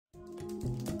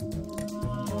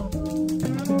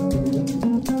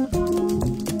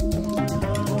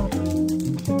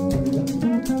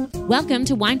Welcome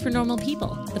to Wine for Normal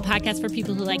People, the podcast for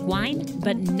people who like wine,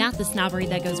 but not the snobbery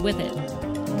that goes with it.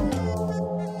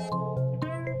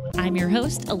 I'm your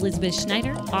host, Elizabeth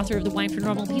Schneider, author of the Wine for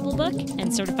Normal People book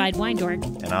and certified wine dork.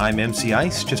 And I'm MC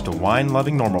Ice, just a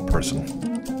wine-loving normal person.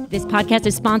 This podcast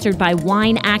is sponsored by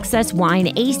Wine Access.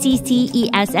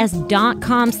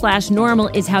 WineAccess.com/normal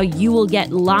is how you will get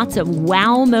lots of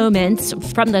wow moments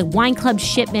from the wine club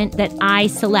shipment that I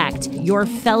select. Your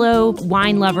fellow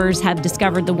wine lovers have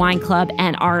discovered the wine club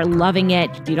and are loving it.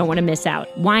 You don't want to miss out.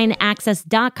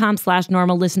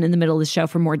 WineAccess.com/normal. Listen in the middle of the show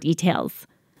for more details.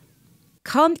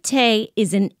 Comté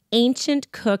is an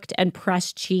ancient cooked and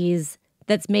pressed cheese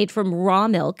that's made from raw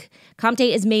milk.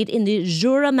 Comté is made in the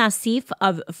Jura Massif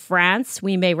of France.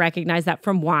 We may recognize that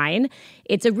from wine.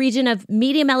 It's a region of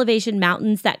medium elevation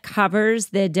mountains that covers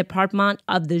the department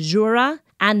of the Jura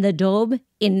and the Daube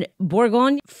in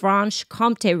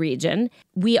Bourgogne-Franche-Comté region.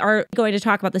 We are going to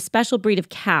talk about the special breed of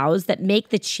cows that make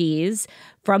the cheese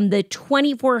from the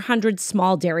 2,400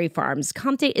 small dairy farms.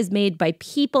 Comté is made by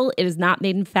people. It is not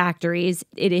made in factories.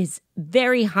 It is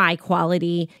very high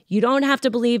quality. You don't have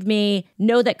to believe me.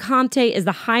 Know that Comté is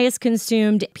the highest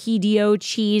consumed PDO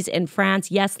cheese in France.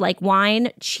 Yes, like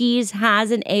wine, cheese has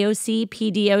an AOC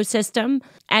PDO system,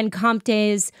 and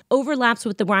Comté's overlaps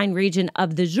with the wine region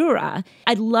of the Jura.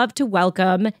 I'd love to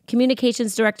welcome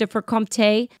Communications Director for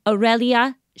Comté,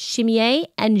 Aurélia Chimier,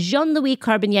 and Jean-Louis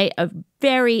Carbonnier, a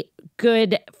very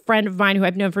good friend of mine who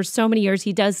I've known for so many years.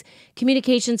 He does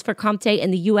communications for Comté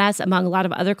in the U.S. among a lot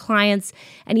of other clients,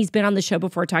 and he's been on the show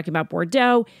before talking about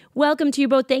Bordeaux. Welcome to you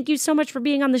both. Thank you so much for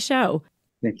being on the show.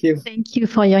 Thank you. Thank you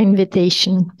for your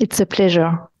invitation. It's a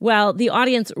pleasure. Well, the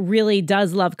audience really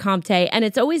does love Comté, and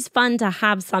it's always fun to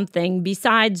have something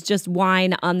besides just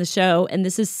wine on the show, and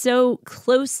this is so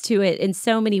close to it in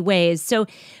so many ways. So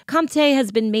Comté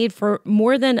has been made for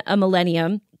more than a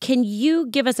millennium. Can you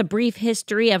give us a brief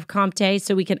history of Comté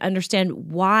so we can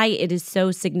understand why it is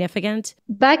so significant?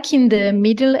 Back in the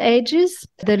Middle Ages,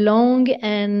 the long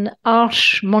and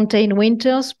harsh mountain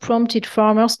winters prompted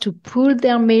farmers to pool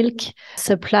their milk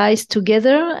supplies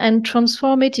together and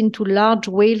transform it into large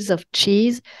wheels of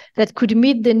cheese that could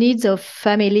meet the needs of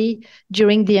family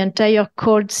during the entire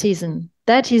cold season.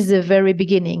 That is the very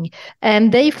beginning.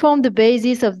 And they form the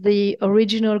basis of the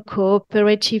original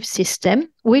cooperative system,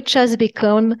 which has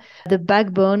become the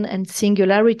backbone and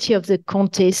singularity of the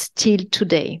Comté still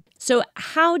today. So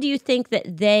how do you think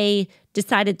that they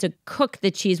decided to cook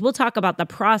the cheese? We'll talk about the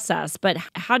process, but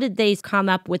how did they come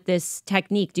up with this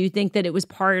technique? Do you think that it was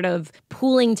part of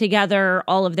pooling together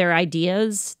all of their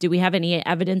ideas? Do we have any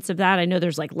evidence of that? I know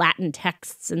there's like Latin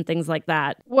texts and things like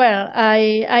that. Well,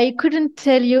 I couldn't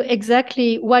tell you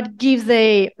exactly what gives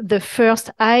the first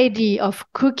idea of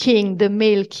cooking the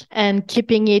milk and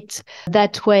keeping it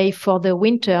that way for the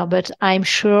winter, but I'm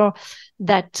sure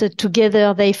that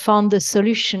together they found the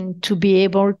solution to be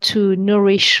able to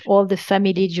nourish all the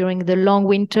family during the long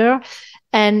winter,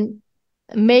 and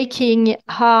making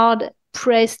hard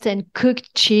pressed and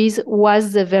cooked cheese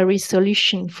was the very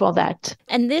solution for that.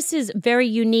 And this is very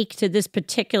unique to this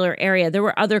particular area. There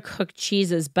were other cooked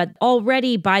cheeses, but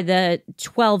already by the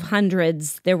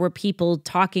 1200s, there were people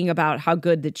talking about how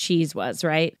good the cheese was,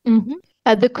 right? Mm-hmm.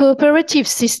 The cooperative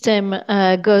system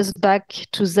goes back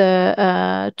to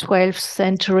the 12th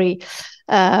century,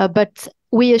 but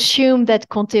we assume that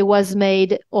Comté was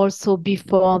made also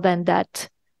before than that.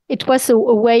 It was a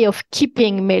way of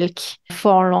keeping milk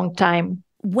for a long time.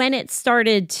 When it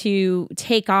started to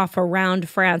take off around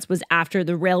France was after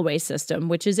the railway system,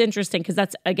 which is interesting because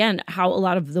that's, again, how a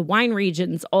lot of the wine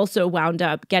regions also wound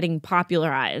up getting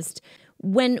popularized.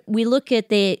 When we look at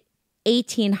the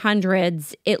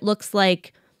 1800s, it looks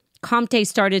like Comté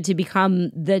started to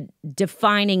become the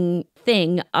defining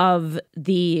thing of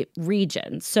the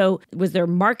region. So was there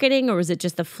marketing or was it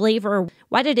just the flavor?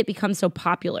 Why did it become so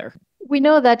popular? We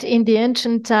know that in the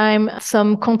ancient time,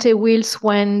 some Comté wheels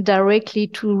went directly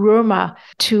to Roma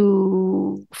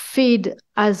to feed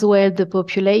as well the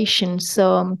population.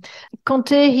 So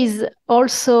Comté is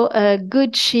also a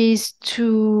good cheese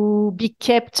to be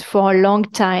kept for a long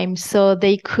time. So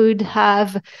they could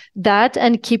have that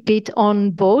and keep it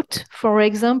on boat, for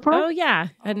example. Oh, yeah.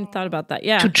 I hadn't thought about that.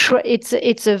 Yeah.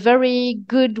 It's a very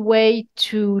good way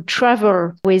to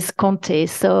travel with Comté.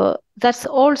 So that's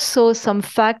also some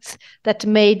facts that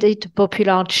made it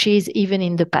popular cheese even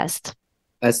in the past.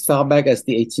 As far back as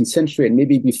the 18th century and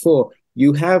maybe before,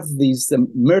 you have these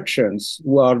merchants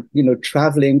who are,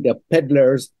 traveling, they're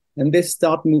peddlers, and they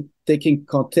start taking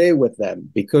Comté with them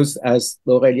because, as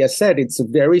Aurélia said, it's a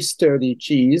very sturdy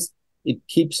cheese. It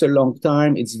keeps a long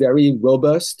time. It's very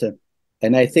robust.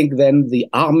 And I think then the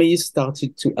armies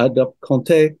started to adopt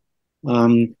Comté.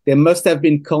 There must have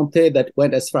been Comté that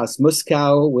went as far as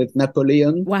Moscow with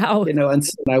Napoleon. Wow. And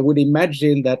so I would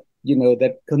imagine that,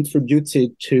 that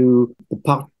contributed to the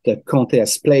part that Comté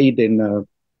has played in,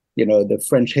 the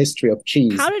French history of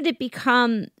cheese. How did it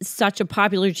become such a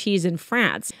popular cheese in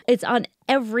France? It's on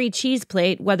every cheese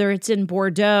plate, whether it's in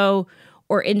Bordeaux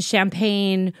or in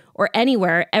Champagne or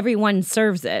anywhere, everyone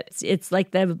serves it. It's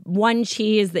like the one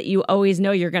cheese that you always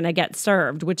know you're going to get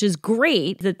served, which is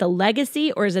great. Is it the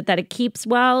legacy, or is it that it keeps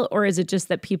well, or is it just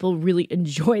that people really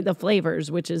enjoy the flavors,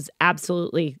 which is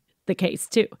absolutely the case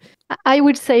too? I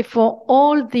would say for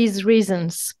all these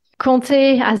reasons,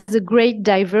 Comté has a great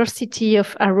diversity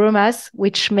of aromas,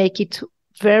 which make it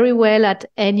very well at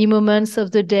any moments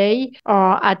of the day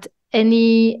or at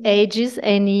any ages,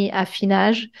 any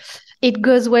affinage. It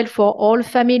goes well for all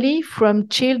family, from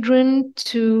children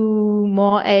to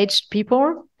more aged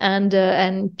people, and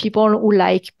people who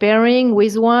like pairing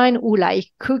with wine, who like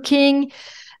cooking.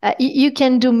 You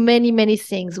can do many, many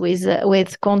things with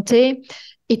Comté.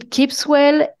 It keeps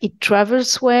well, it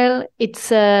travels well,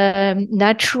 it's a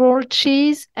natural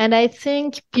cheese. And I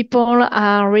think people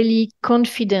are really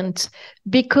confident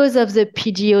because of the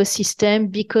PDO system,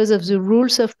 because of the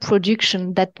rules of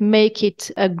production that make it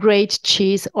a great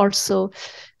cheese also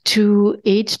to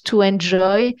eat, to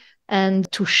enjoy,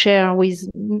 and to share with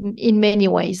in many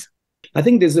ways. I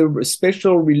think there's a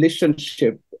special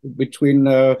relationship between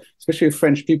especially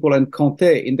French people and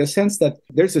Comté, in the sense that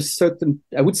there's a certain,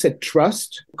 I would say,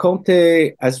 trust.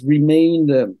 Comté has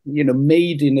remained,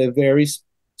 made in a very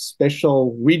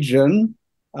special region.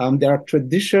 There are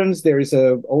traditions, there is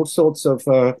all sorts of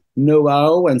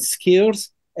know-how and skills,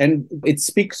 and it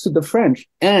speaks to the French.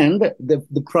 And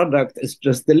the product is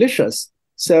just delicious.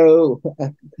 So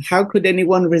how could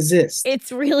anyone resist?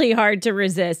 It's really hard to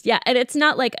resist. Yeah. And it's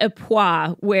not like a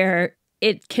pois where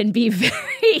it can be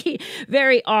very,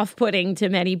 very off-putting to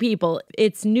many people.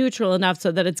 It's neutral enough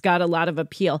so that it's got a lot of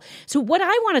appeal. So what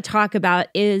I want to talk about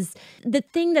is the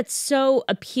thing that's so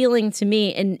appealing to me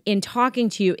in talking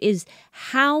to you is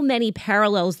how many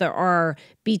parallels there are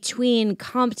between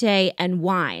Comté and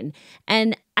wine.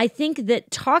 And I think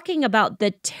that talking about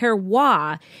the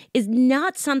terroir is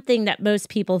not something that most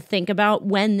people think about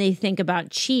when they think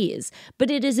about cheese, but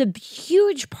it is a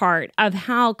huge part of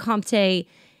how Comté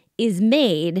is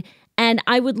made. And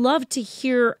I would love to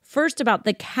hear first about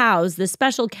the cows, the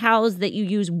special cows that you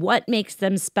use, what makes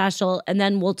them special, and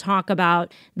then we'll talk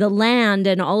about the land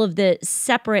and all of the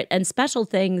separate and special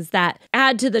things that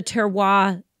add to the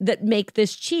terroir that make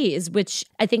this cheese, which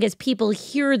I think as people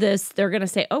hear this, they're going to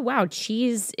say, oh, wow,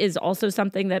 cheese is also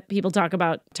something that people talk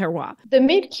about terroir. The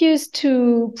milk used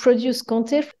to produce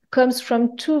Comté comes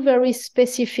from two very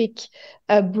specific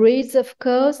breeds of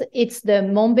cows. It's the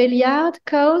Montbéliard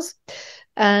cows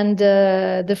and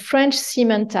the French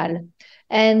Simmental.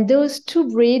 And those two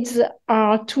breeds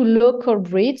are two local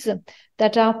breeds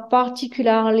that are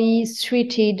particularly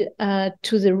suited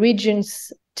to the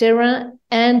region's terrain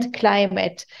and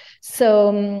climate.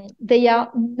 So they are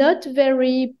not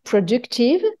very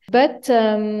productive, but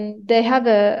they have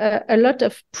a lot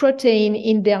of protein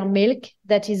in their milk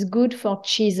that is good for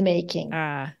cheese making.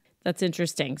 That's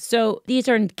interesting. So these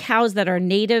are cows that are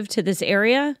native to this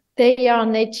area? They are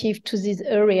native to this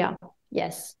area,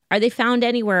 yes. Are they found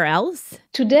anywhere else?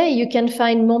 Today, you can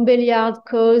find Montbéliard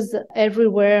cows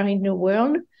everywhere in the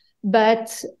world,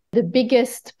 but the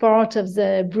biggest part of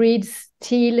the breed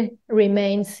still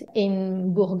remains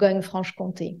in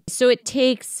Bourgogne-Franche-Comté. So it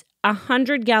takes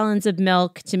 100 gallons of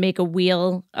milk to make a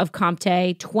wheel of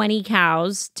Comté, 20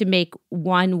 cows to make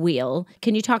one wheel.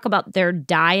 Can you talk about their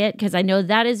diet? Because I know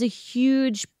that is a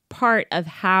huge part of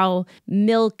how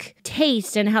milk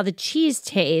tastes and how the cheese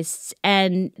tastes,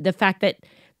 and the fact that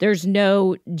there's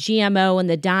no GMO in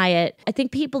the diet. I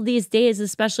think people these days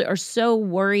especially are so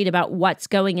worried about what's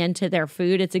going into their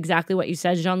food. It's exactly what you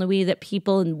said, Jean-Louis, that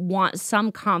people want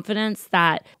some confidence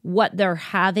that what they're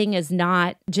having is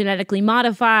not genetically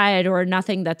modified or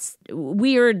nothing that's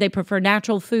weird. They prefer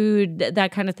natural food,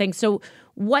 that kind of thing. So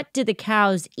what do the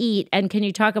cows eat? And can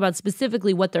you talk about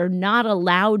specifically what they're not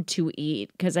allowed to eat?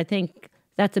 Because I think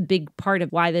that's a big part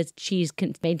of why this cheese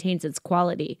maintains its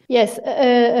quality. Yes,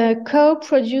 a cow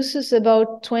produces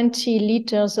about 20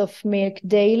 liters of milk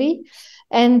daily,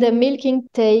 and the milking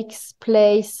takes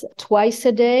place twice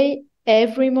a day,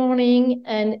 every morning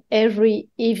and every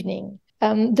evening.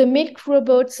 The milk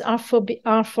robots are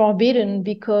forbidden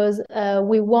because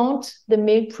we want the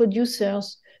milk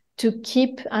producers to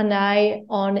keep an eye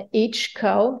on each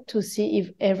cow to see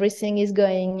if everything is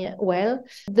going well.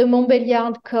 The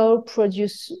Montbéliard cow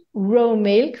produce raw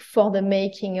milk for the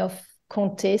making of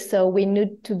Comté, so we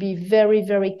need to be very,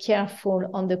 very careful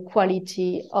on the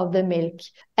quality of the milk.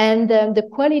 And the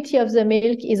quality of the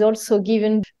milk is also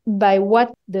given by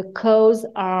what the cows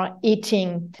are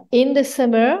eating. In the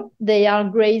summer, they are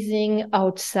grazing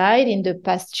outside in the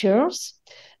pastures.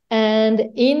 And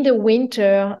in the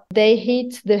winter, they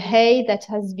eat the hay that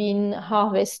has been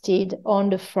harvested on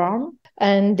the farm,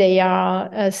 and they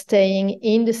are staying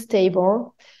in the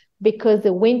stable because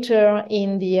the winter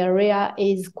in the area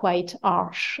is quite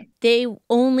harsh. They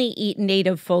only eat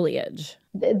native foliage.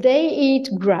 They eat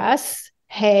grass,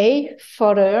 hay,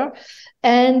 fodder,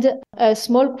 and a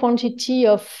small quantity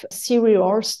of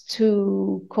cereals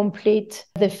to complete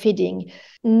the feeding.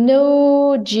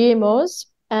 No GMOs.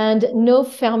 And no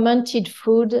fermented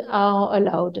food are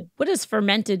allowed. What does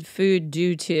fermented food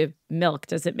do to milk?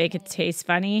 Does it make it taste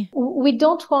funny? We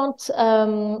don't want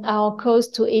our cows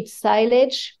to eat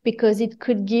silage because it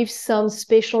could give some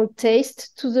special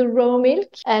taste to the raw milk,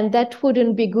 and that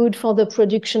wouldn't be good for the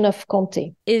production of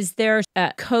Comté. Is there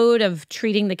a code of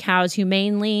treating the cows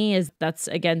humanely? That's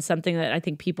again something that I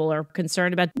think people are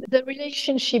concerned about. The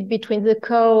relationship between the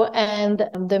cow and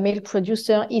the milk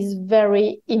producer is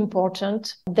very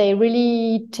important. They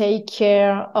really take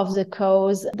care of the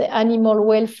cows. The animal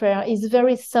welfare is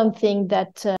very something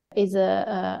that is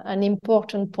an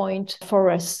important point for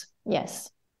us.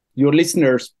 Yes. Your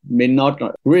listeners may not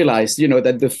realize,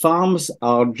 that the farms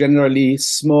are generally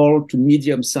small to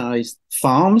medium-sized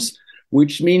farms,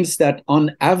 which means that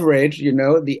on average,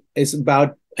 it's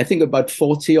about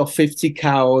 40 or 50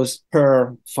 cows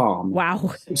per farm.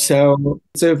 Wow. So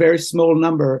it's a very small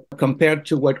number compared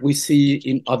to what we see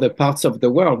in other parts of the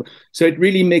world. So it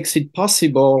really makes it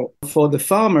possible for the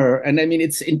farmer. And I mean,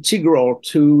 it's integral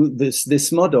to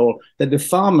this model that the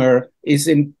farmer is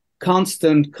in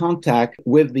constant contact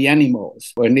with the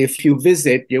animals. And if you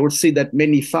visit, you will see that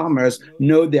many farmers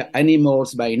know their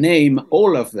animals by name,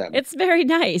 all of them. It's very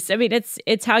nice. I mean,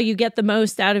 it's how you get the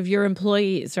most out of your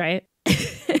employees, right?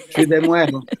 Treat them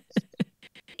well.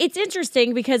 It's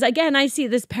interesting because, again, I see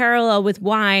this parallel with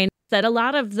wine, that a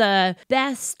lot of the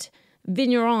best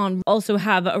vignerons also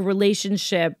have a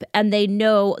relationship, and they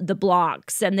know the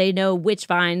blocks, and they know which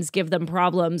vines give them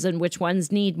problems and which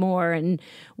ones need more and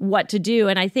what to do.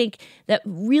 And I think that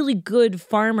really good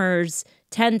farmers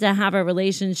tend to have a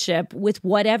relationship with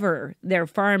whatever they're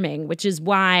farming, which is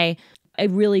why I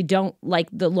really don't like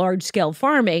the large scale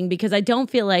farming, because I don't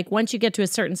feel like once you get to a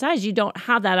certain size, you don't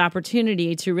have that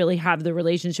opportunity to really have the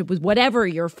relationship with whatever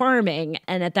you're farming.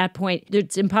 And at that point,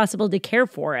 it's impossible to care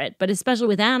for it. But especially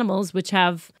with animals, which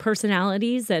have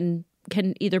personalities and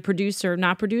can either produce or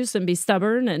not produce and be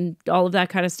stubborn and all of that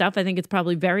kind of stuff, I think it's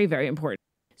probably very, very important.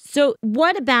 So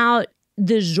what about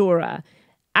the Jura?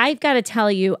 I've got to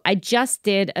tell you, I just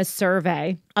did a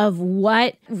survey of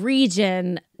what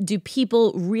region do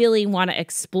people really want to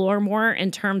explore more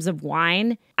in terms of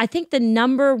wine. I think the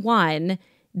number one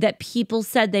that people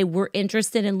said they were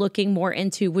interested in looking more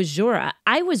into was Jura.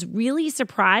 I was really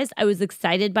surprised. I was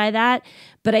excited by that.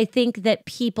 But I think that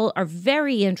people are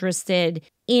very interested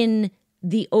in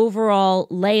the overall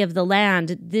lay of the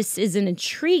land. This is an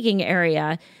intriguing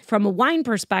area. From a wine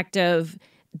perspective,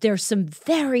 there's some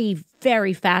very,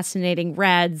 very fascinating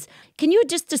reds. Can you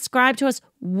just describe to us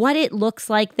what it looks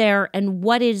like there and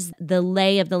what is the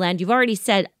lay of the land? You've already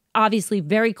said, obviously,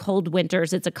 very cold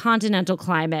winters. It's a continental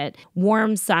climate,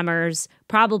 warm summers,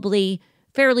 probably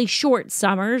fairly short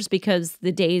summers because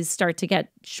the days start to get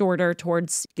shorter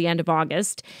towards the end of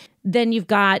August. Then you've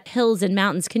got hills and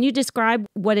mountains. Can you describe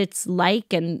what it's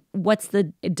like and what's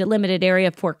the delimited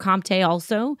area for Comté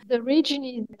also? The region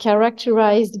is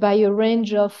characterized by a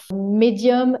range of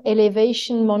medium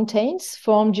elevation mountains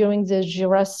formed during the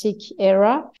Jurassic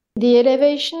era. The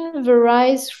elevation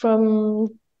varies from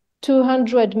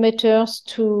 200 meters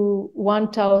to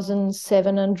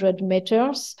 1,700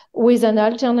 meters, with an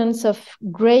alternance of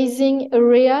grazing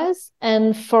areas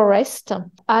and forest,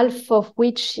 half of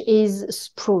which is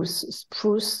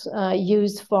spruce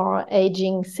used for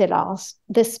aging cellars.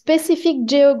 The specific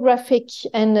geographic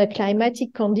and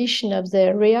climatic condition of the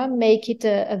area make it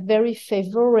a very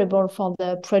favorable for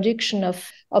the production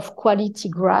of quality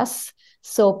grass,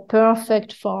 so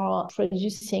perfect for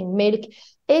producing milk.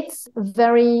 It's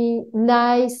very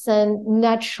nice and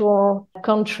natural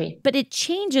country. But it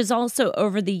changes also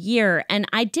over the year. And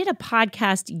I did a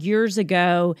podcast years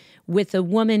ago with a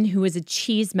woman who was a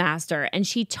cheese master. And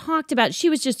she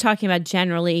was just talking about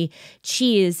generally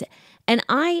cheese. And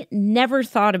I never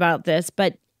thought about this,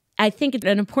 but I think it's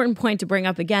an important point to bring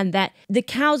up again that the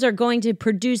cows are going to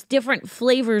produce different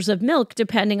flavors of milk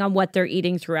depending on what they're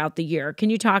eating throughout the year.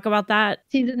 Can you talk about that?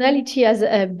 Seasonality has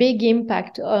a big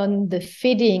impact on the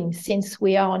feeding since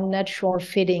we are on natural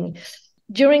feeding.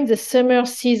 During the summer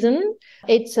season,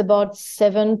 it's about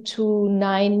 7 to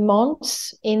 9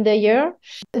 months in the year.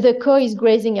 The cow is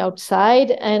grazing outside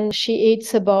and she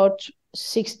eats about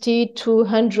 60 to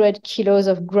 100 kilos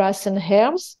of grass and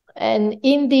herbs. And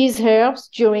in these herbs,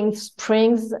 during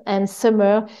springs and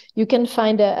summer, you can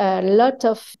find a lot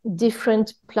of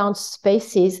different plant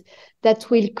species that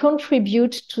will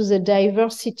contribute to the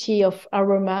diversity of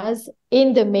aromas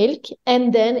in the milk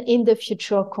and then in the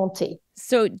future Comté.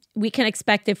 So we can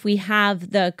expect if we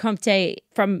have the Comté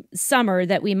from summer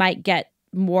that we might get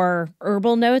more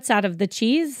herbal notes out of the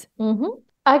cheese? Mm-hmm.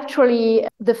 Actually,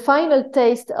 the final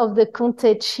taste of the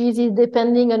Comté cheese is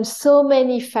depending on so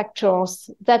many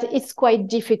factors that it's quite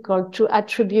difficult to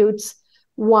attribute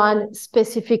one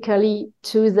specifically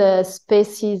to the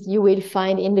species you will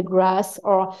find in the grass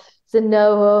or the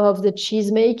know-how of the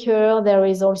cheesemaker. There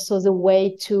is also the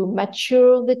way to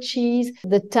mature the cheese,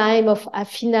 the time of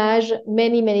affinage,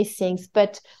 many things.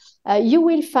 But you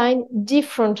will find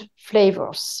different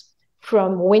flavors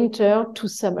from winter to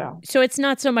summer. So it's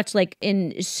not so much like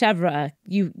in chèvre,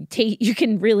 you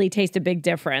can really taste a big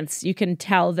difference. You can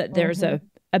tell that there's a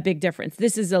big difference.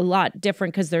 This is a lot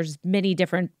different because there's many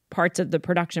different parts of the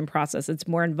production process. It's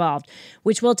more involved,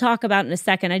 which we'll talk about in a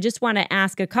second. I just want to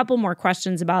ask a couple more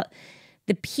questions about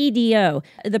the PDO,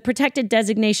 the protected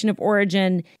designation of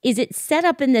origin. Is it set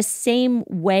up in the same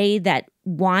way that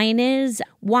wine is?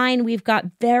 Wine, we've got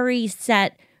very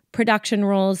set production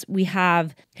rules. We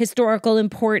have historical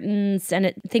importance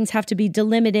and things have to be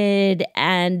delimited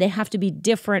and they have to be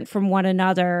different from one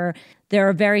another. There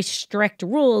are very strict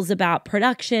rules about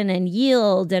production and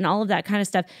yield and all of that kind of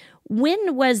stuff.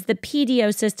 When was the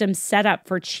PDO system set up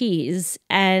for cheese?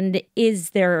 And is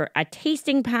there a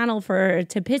tasting panel for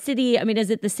typicity? I mean, is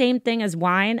it the same thing as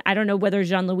wine? I don't know whether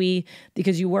Jean-Louis,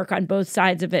 because you work on both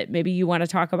sides of it, maybe you want to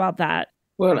talk about that.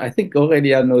 Well, I think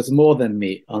Aurélia knows more than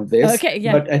me on this. Okay,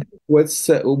 yeah. But I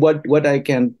think what I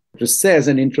can just say as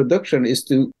an introduction is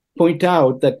to point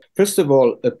out that, first of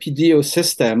all, a PDO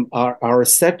system are a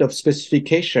set of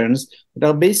specifications that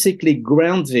are basically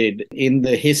grounded in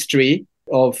the history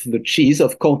of the cheese,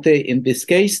 of Comté in this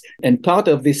case. And part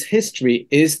of this history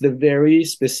is the very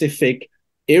specific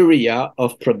area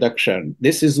of production.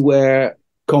 This is where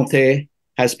Comté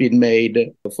has been made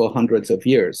for hundreds of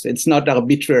years. It's not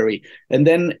arbitrary. And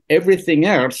then everything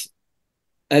else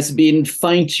has been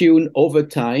fine-tuned over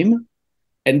time,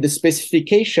 and the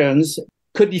specifications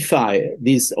codify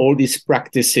all these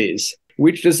practices,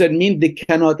 which doesn't mean they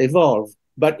cannot evolve,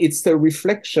 but it's a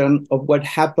reflection of what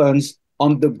happens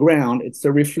on the ground. It's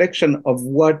a reflection of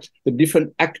what the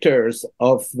different actors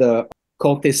of the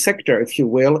Comté sector, if you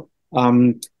will,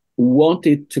 want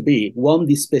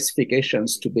these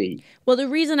specifications to be. Well, the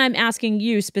reason I'm asking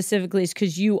you specifically is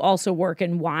because you also work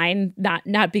in wine,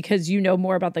 not because you know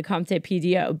more about the Comté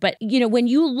PDO. But, when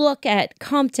you look at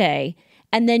Comté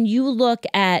and then you look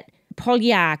at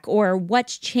Pauliac or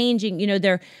what's changing,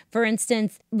 for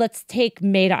instance, let's take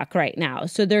Médoc right now.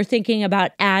 So they're thinking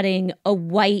about adding a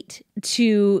white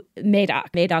to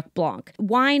Médoc Blanc.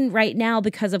 Wine right now,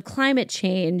 because of climate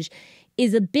change,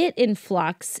 is a bit in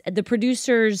flux. The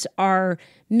producers are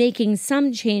making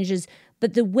some changes,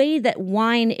 but the way that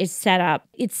wine is set up,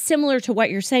 it's similar to what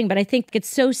you're saying, but I think it's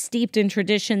so steeped in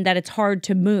tradition that it's hard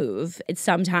to move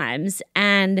sometimes.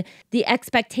 And the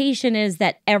expectation is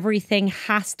that everything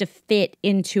has to fit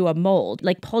into a mold.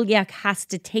 Like Pauliac has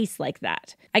to taste like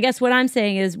that. I guess what I'm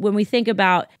saying is when we think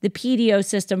about the PDO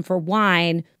system for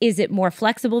wine, is it more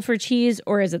flexible for cheese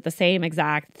or is it the same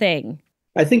exact thing?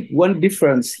 I think one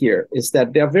difference here is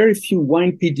that there are very few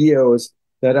wine PDOs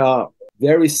that are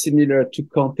very similar to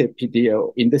Comté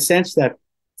PDO in the sense that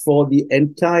for the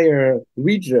entire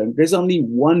region, there's only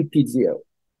one PDO,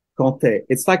 Comté.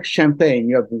 It's like champagne.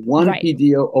 You have one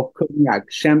PDO of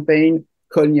cognac, champagne,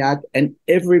 cognac, and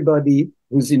everybody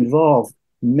who's involved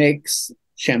makes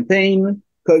champagne,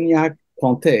 cognac,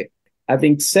 Comté.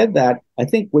 Having said that, I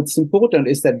think what's important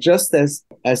is that just as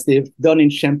they've done in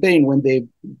Champagne when they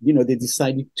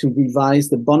decided to revise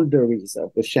the boundaries of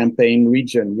the Champagne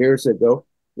region years ago.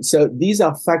 So these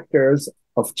are factors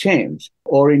of change.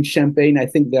 Or in Champagne, I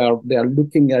think they are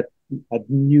looking at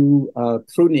new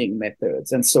pruning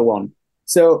methods and so on.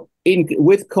 So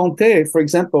with Comté, for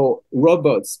example,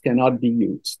 robots cannot be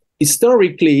used.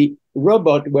 Historically,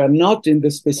 robots were not in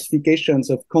the specifications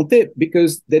of Comté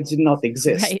because they did not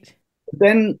exist. Right.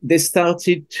 Then they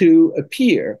started to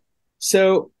appear.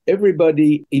 So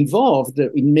everybody involved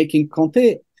in making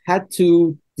Comté had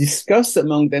to discuss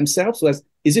among themselves was,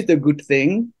 is it a good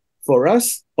thing for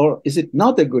us or is it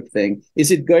not a good thing?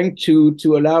 Is it going to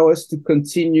allow us to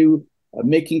continue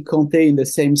making Comté in the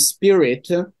same spirit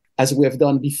as we have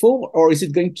done before, or is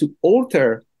it going to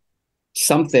alter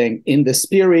something in the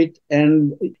spirit?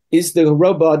 And is the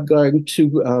robot going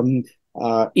to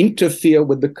interfere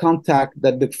with the contact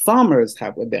that the farmers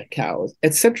have with their cows,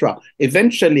 etc.?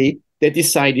 Eventually, they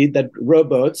decided that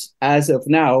robots, as of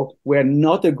now, were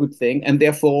not a good thing, and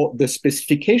therefore the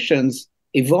specifications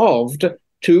evolved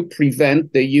to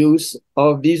prevent the use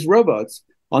of these robots.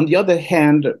 On the other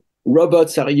hand,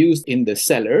 robots are used in the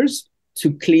cellars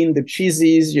to clean the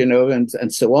cheeses,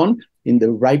 and so on, in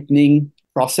the ripening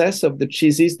process of the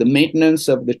cheeses, the maintenance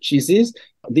of the cheeses.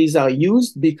 These are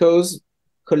used because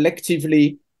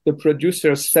collectively the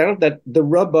producers felt that the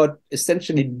robot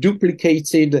essentially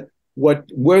duplicated what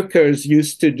workers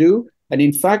used to do. And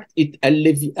in fact, it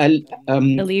alleviates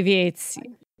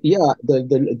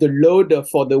the load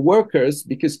for the workers,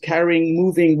 because carrying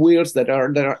moving wheels that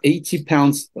are 80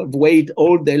 pounds of weight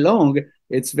all day long,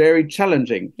 it's very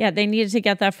challenging. Yeah, they needed to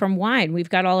get that from wine. We've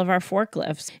got all of our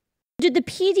forklifts. Did the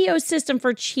PDO system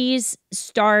for cheese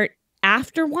start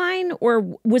after wine,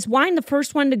 or was wine the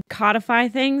first one to codify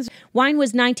things? Wine was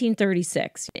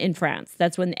 1936 in France.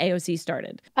 That's when the AOC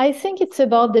started. I think it's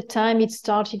about the time it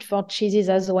started for cheeses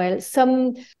as well.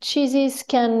 Some cheeses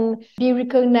can be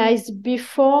recognized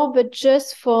before, but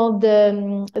just for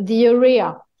the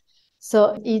area.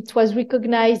 So it was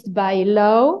recognized by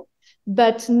law,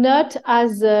 but not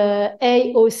as a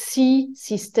AOC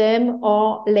system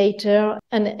or later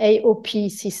an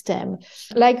AOP system.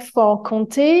 Like for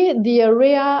Comté, the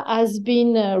area has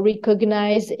been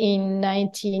recognized in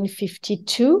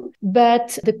 1952,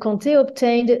 but the Comté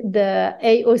obtained the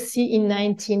AOC in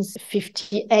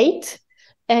 1958.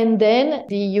 And then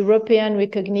the European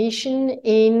recognition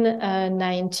in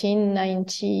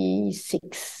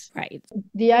 1996. Right.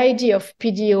 The idea of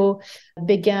PDO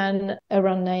began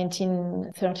around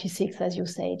 1936, as you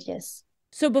said, yes.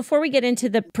 So before we get into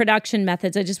the production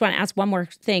methods, I just want to ask one more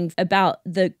thing about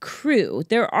the crew.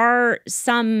 There are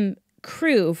some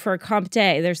crew for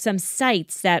Comté. There's some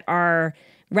sites that are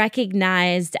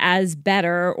recognized as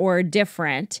better or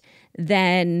different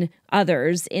than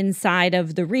others inside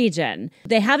of the region.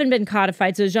 They haven't been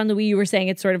codified. So Jean-Louis, you were saying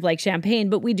it's sort of like Champagne,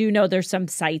 but we do know there's some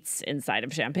sites inside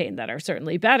of Champagne that are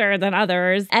certainly better than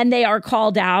others, and they are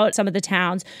called out, some of the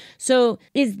towns. So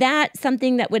is that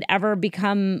something that would ever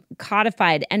become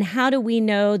codified? And how do we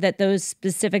know that those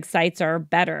specific sites are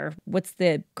better? What's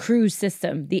the crew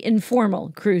system, the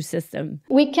informal crew system?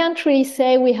 We can't really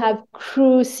say we have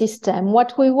crew system.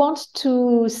 What we want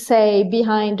to say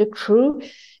behind the crew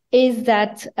is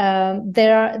that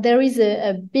there is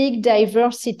a big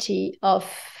diversity of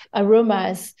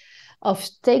aromas, of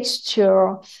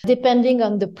texture, depending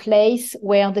on the place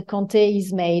where the Comté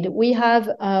is made. We have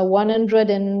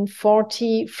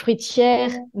 140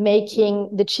 fruitières making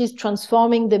the cheese,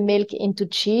 transforming the milk into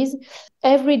cheese.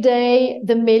 Every day,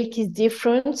 the milk is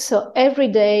different. So every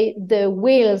day, the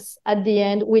wheels at the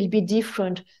end will be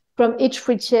different from each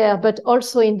fruitière, but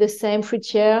also in the same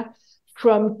fruitière,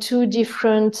 from two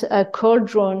different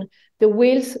cauldrons, the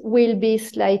wheels will be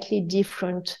slightly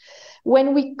different.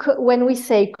 When we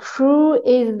say crew,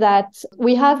 is that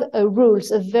we have a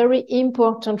very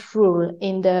important rule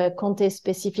in the Comté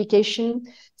specification,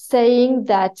 saying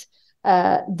that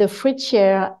the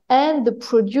fruitière and the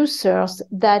producers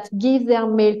that give their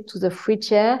milk to the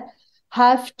fruitière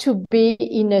have to be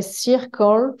in a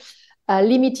circle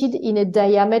limited in a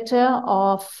diameter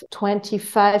of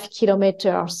 25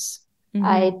 kilometers. Mm-hmm.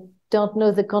 I don't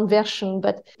know the conversion,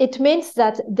 but it means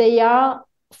that they are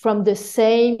from the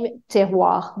same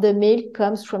terroir. The milk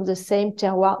comes from the same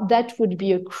terroir. That would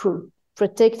be a crew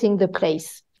protecting the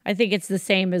place. I think it's the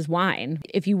same as wine.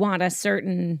 If you want a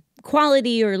certain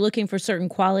quality or looking for certain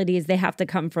qualities, they have to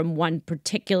come from one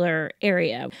particular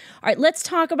area. All right, let's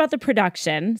talk about the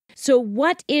production. So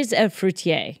what is a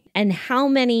fruitier and how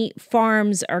many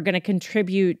farms are going to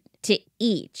contribute to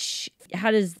each? How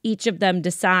does each of them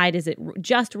decide? Is it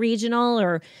just regional,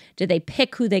 or do they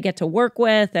pick who they get to work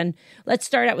with? And let's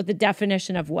start out with the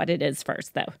definition of what it is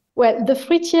first, though. Well, the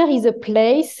fruitière is a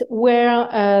place where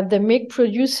the milk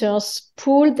producers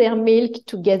pool their milk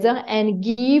together and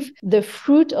give the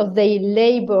fruit of their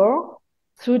labor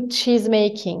through cheese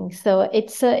making. So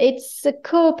it's a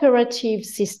cooperative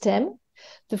system.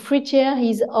 The fruitière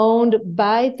is owned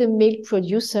by the milk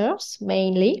producers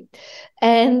mainly,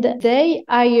 and they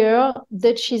hire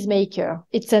the cheesemaker.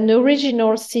 It's an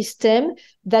original system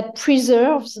that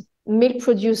preserves milk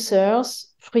producers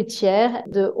fruitière,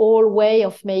 the whole way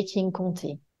of making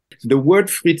Comté. The word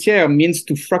fruitière means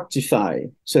to fructify.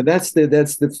 So that's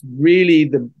the really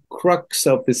the crux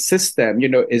of the system,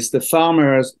 is the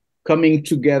farmers coming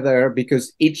together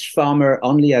because each farmer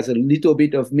only has a little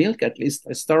bit of milk, at least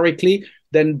historically.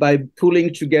 Then by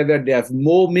pulling together, they have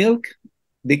more milk.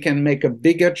 They can make a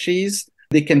bigger cheese.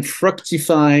 They can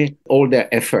fructify all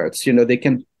their efforts. They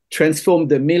can transform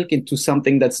the milk into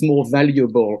something that's more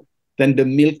valuable than the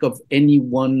milk of any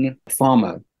one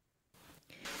farmer.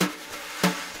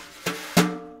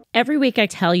 Every week I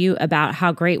tell you about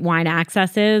how great Wine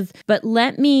Access is, but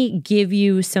let me give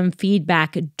you some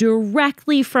feedback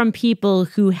directly from people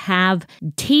who have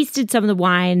tasted some of the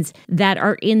wines that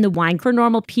are in the Wine for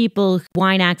Normal People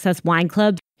Wine Access Wine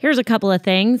Club. Here's a couple of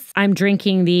things. I'm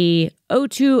drinking the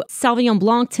O2 Sauvignon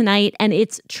Blanc tonight, and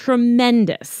it's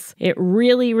tremendous. It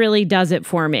really, really does it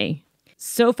for me.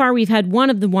 So far, we've had one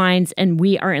of the wines, and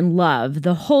we are in love.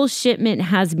 The whole shipment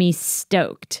has me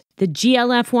stoked. The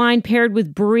GLF wine paired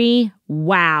with Brie,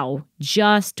 wow,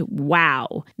 just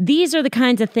wow. These are the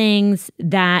kinds of things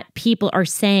that people are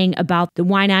saying about the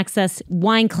Wine Access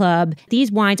Wine Club.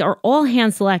 These wines are all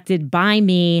hand-selected by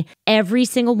me. Every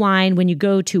single wine, when you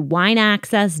go to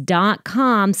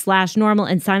wineaccess.com/normal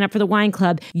and sign up for the wine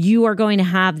club, you are going to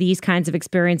have these kinds of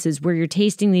experiences where you're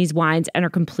tasting these wines and are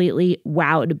completely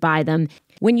wowed by them.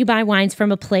 When you buy wines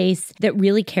from a place that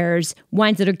really cares,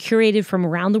 wines that are curated from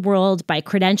around the world by a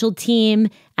credentialed team,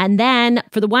 and then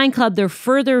for the wine club, they're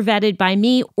further vetted by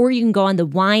me, or you can go on the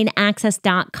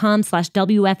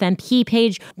wineaccess.com/WFMP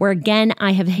page, where again,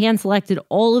 I have hand-selected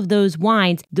all of those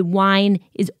wines. The wine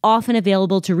is often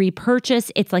available to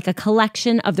repurchase. It's like a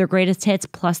collection of their greatest hits,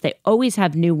 plus they always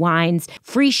have new wines.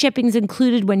 Free shipping's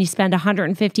included when you spend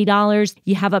 $150.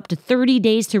 You have up to 30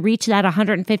 days to reach that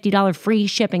 $150 free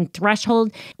shipping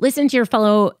threshold. Listen to your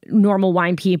fellow normal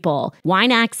wine people.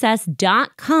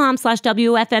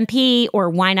 Wineaccess.com/WFMP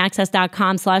or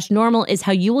wineaccess.com/normal is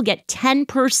how you will get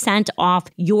 10% off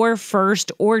your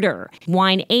first order.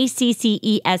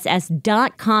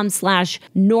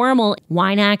 Wineaccess.com/normal,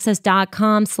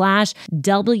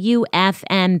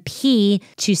 wineaccess.com/WFMP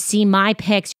to see my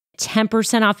picks.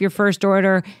 10% off your first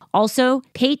order. Also,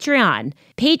 Patreon.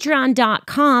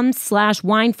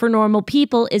 Patreon.com/wine for normal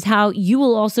people is how you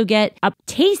will also get a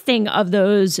tasting of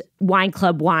those wine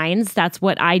club wines. That's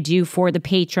what I do for the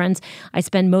patrons. I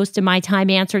spend most of my time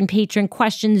answering patron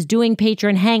questions, doing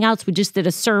patron hangouts. We just did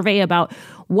a survey about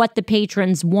what the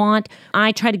patrons want.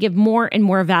 I try to give more and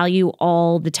more value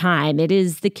all the time. It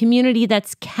is the community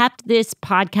that's kept this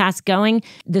podcast going.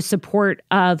 The support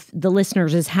of the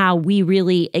listeners is how we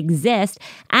really exist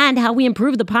and how we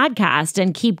improve the podcast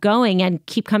and keep going and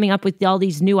keep coming up with all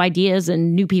these new ideas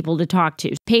and new people to talk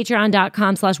to.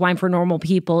 Patreon.com/wine for normal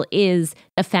people is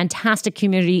a fantastic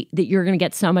community that you're going to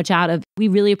get so much out of. We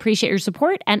really appreciate your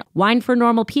support. And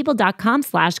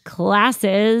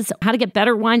winefornormalpeople.com/classes. How to get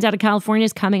better wines out of California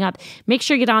is coming up. Make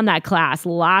sure you get on that class.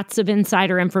 Lots of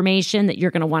insider information that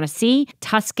you're going to want to see.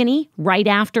 Tuscany, right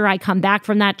after I come back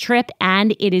from that trip.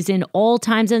 And it is in all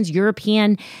time zones,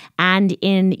 European and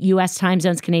in US time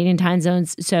zones, Canadian time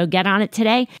zones. So get on it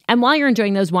today. And while you're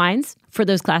enjoying those wines, for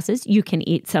those classes, you can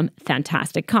eat some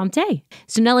fantastic Comté.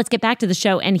 So now let's get back to the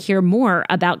show and hear more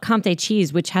about Comté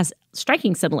cheese, which has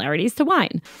striking similarities to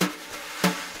wine.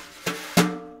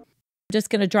 I'm just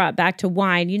going to draw it back to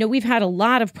wine. You know, we've had a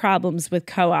lot of problems with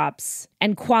co-ops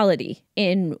and quality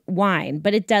in wine,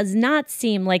 but it does not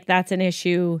seem like that's an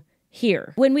issue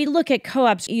here. When we look at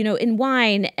co-ops, you know, in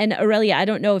wine, and Aurélia, I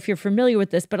don't know if you're familiar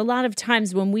with this, but a lot of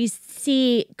times when we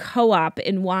see co-op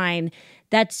in wine,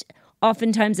 that's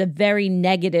oftentimes a very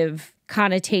negative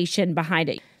connotation behind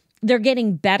it. They're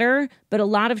getting better, but a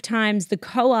lot of times the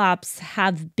co-ops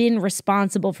have been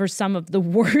responsible for some of the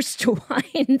worst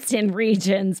wines in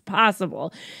regions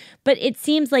possible. But it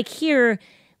seems like here,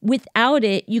 without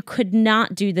it, you could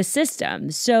not do the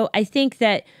system. So I think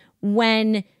that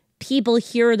when people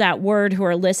hear that word who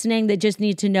are listening, they just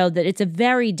need to know that it's a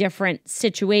very different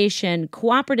situation.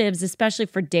 Cooperatives, especially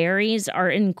for dairies,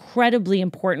 are incredibly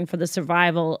important for the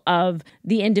survival of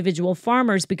the individual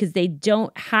farmers because they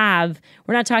don't have,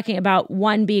 we're not talking about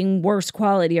one being worse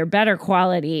quality or better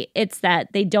quality. It's that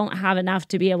they don't have enough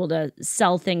to be able to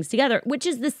sell things together, which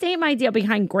is the same idea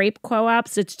behind grape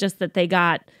co-ops. It's just that they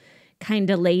got kind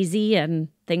of lazy and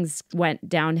things went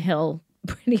downhill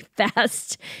pretty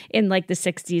fast in like the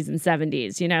 60s and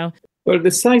 70s, you know? Well, the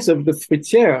size of the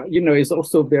fruitière, you know, is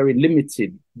also very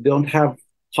limited. They don't have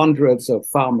hundreds of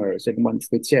farmers in one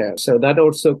fruitière. So that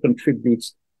also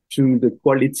contributes to the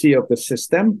quality of the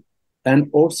system. And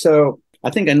also, I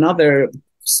think another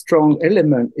strong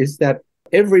element is that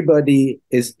everybody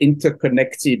is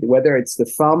interconnected, whether it's the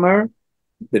farmer,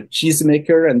 the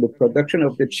cheesemaker and the production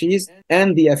of the cheese,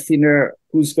 and the affiner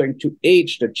who's going to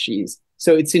age the cheese.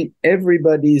 So it's in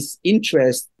everybody's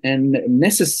interest and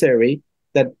necessary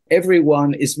that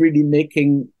everyone is really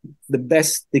making the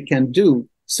best they can do,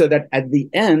 so that at the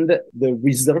end, the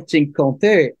resulting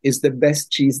Comté is the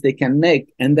best cheese they can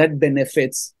make, and that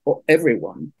benefits for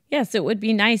everyone. Yes, it would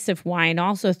be nice if wine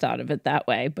also thought of it that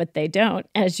way, but they don't,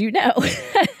 as you know.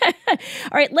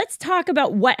 All right, let's talk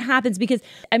about what happens, because,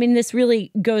 I mean, this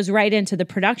really goes right into the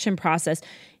production process.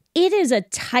 It is a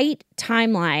tight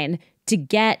timeline to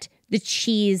get the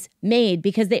cheese made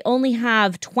because they only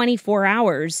have 24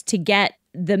 hours to get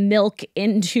the milk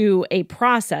into a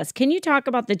process. Can you talk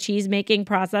about the cheese making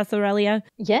process, Aurélia?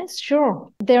 Yes,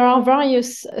 sure. There are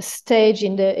various stages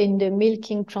in the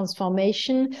milking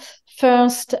transformation.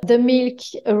 First, the milk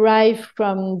arrives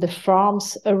from the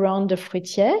farms around the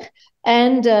fruitière,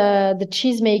 and the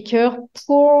cheesemaker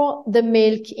pour the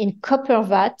milk in copper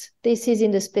vat. This is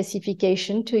in the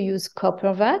specification to use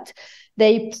copper vat.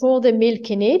 They pour the milk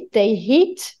in it, they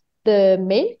heat the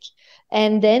milk,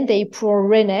 and then they pour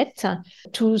rennet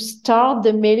to start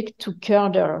the milk to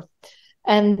curdle.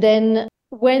 And then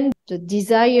when the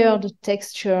desired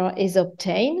texture is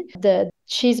obtained, the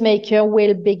cheesemaker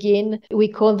will begin, we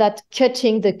call that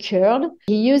cutting the curd.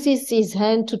 He uses his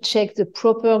hand to check the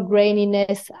proper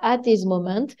graininess at this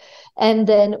moment. And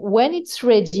then when it's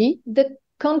ready, the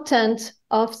content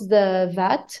of the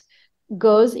vat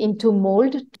goes into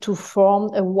mold to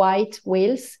form a white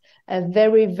wheels, a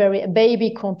very, very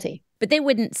baby Comté. But they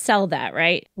wouldn't sell that,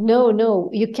 right? No,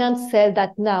 you can't sell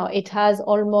that now. It has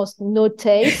almost no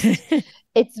taste.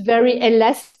 It's very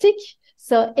elastic.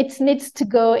 So it needs to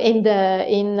go in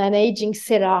an aging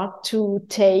cellar to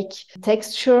take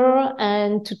texture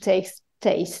and to take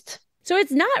taste. So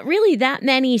it's not really that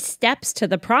many steps to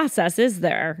the process, is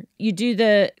there? You do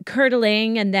the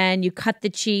curdling and then you cut the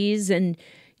cheese and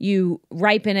you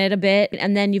ripen it a bit,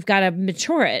 and then you've got to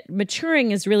mature it. Maturing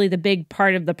is really the big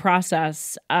part of the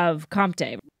process of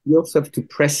Comté. You also have to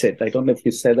press it. I don't know if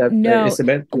you said that, no.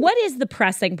 Isabelle. What is the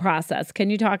pressing process? Can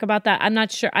you talk about that? I'm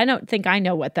not sure. I don't think I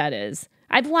know what that is.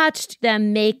 I've watched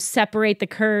them separate the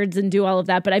curds and do all of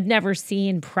that, but I've never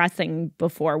seen pressing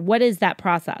before. What is that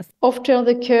process? After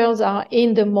the curds are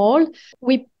in the mold,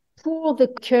 we pour the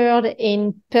curd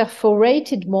in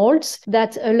perforated molds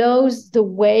that allows the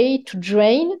whey to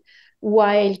drain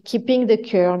while keeping the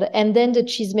curd. And then the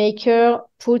cheesemaker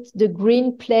puts the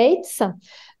green plates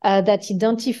that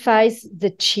identifies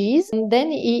the cheese. And then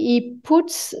he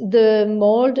puts the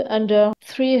mold under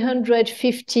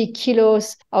 350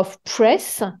 kilos of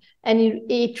press, and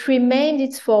it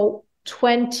remains for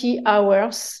 20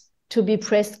 hours to be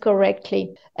pressed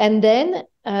correctly. And then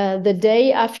the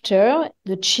day after,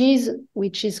 the cheese,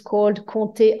 which is called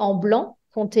Comté en blanc,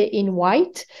 Comté in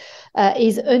white,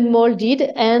 is unmolded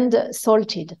and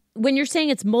salted. When you're saying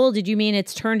it's molded, you mean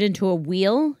it's turned into a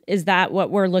wheel? Is that what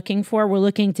we're looking for? We're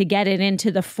looking to get it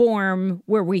into the form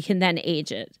where we can then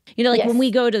age it. You know, like when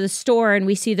we go to the store and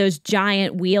we see those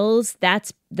giant wheels,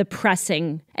 that's the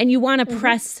pressing. And you want to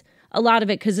press a lot of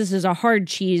it because this is a hard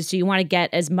cheese, so you want to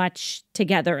get as much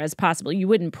together as possible. You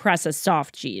wouldn't press a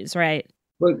soft cheese, right?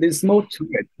 Well, there's more to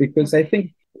it, because I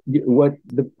think what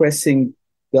the pressing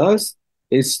does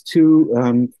is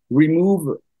to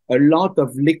remove a lot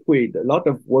of liquid, a lot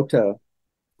of water,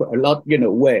 a lot,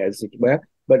 where, as it were,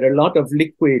 but a lot of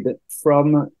liquid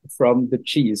from the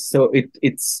cheese. So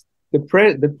it's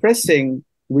the pressing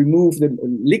removes the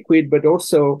liquid, but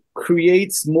also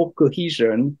creates more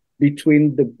cohesion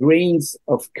between the grains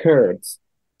of curds.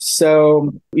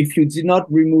 So if you did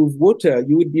not remove water,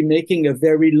 you would be making a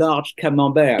very large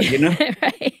camembert,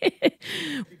 Right.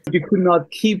 You could not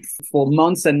keep for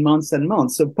months and months and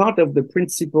months. So part of the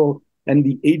principle and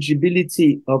the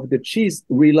ageability of the cheese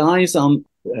relies on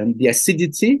the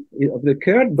acidity of the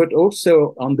curd, but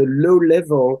also on the low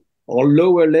level or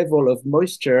lower level of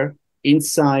moisture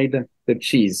inside the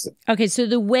cheese. Okay, so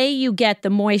the way you get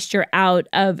the moisture out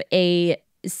of a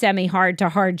semi-hard to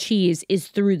hard cheese is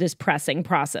through this pressing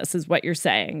process, is what you're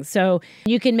saying. So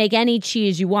you can make any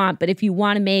cheese you want, but if you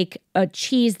want to make a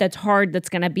cheese that's hard, that's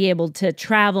going to be able to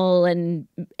travel and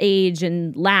age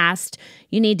and last,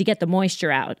 you need to get the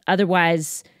moisture out.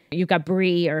 Otherwise, you've got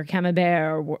brie or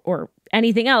camembert or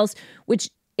anything else, which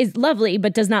is lovely,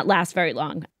 but does not last very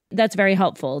long. That's very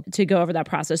helpful to go over that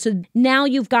process. So now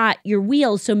you've got your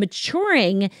wheels. So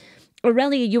maturing,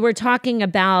 Aurélia, you were talking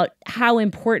about how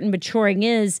important maturing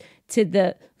is to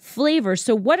the flavor.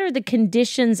 So what are the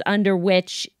conditions under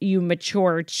which you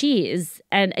mature cheese?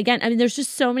 And again, I mean, there's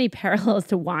just so many parallels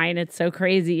to wine. It's so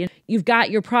crazy. You've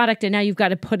got your product and now you've got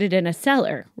to put it in a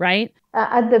cellar, right?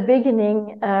 At the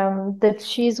beginning, the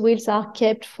cheese wheels are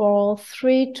kept for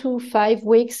 3 to 5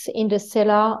 weeks in the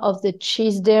cellar of the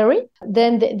cheese dairy.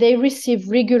 Then they receive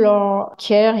regular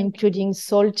care, including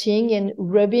salting and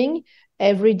rubbing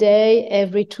every day,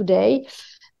 every 2 days.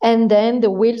 And then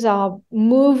the wheels are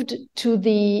moved to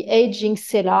the aging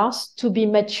cellars to be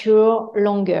mature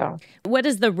longer. What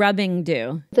does the rubbing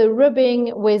do? The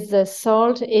rubbing with the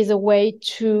salt is a way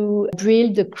to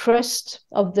drill the crust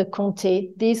of the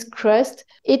Comté. This crust,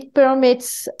 it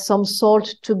permits some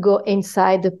salt to go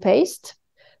inside the paste,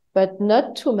 but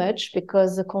not too much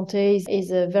because the Comté is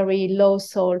a very low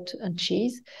salt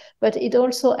cheese. But it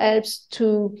also helps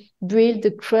to build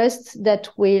the crust that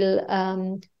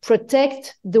will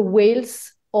protect the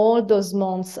wheels all those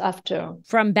months after.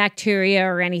 From bacteria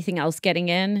or anything else getting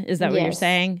in? Is that what you're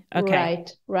saying? Okay.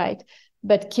 Right.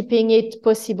 But keeping it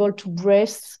possible to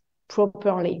press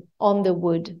properly on the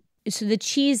wood. So the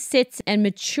cheese sits and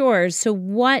matures. So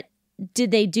what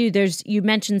did they do? You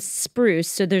mentioned spruce.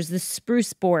 So there's the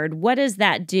spruce board. What does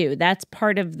that do? That's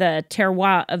part of the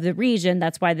terroir of the region.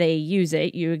 That's why they use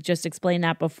it. You just explained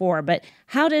that before. But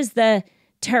how does the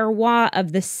terroir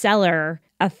of the cellar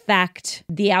affect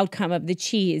the outcome of the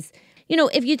cheese? You know,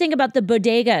 if you think about the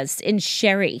bodegas in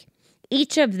sherry,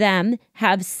 each of them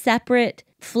have separate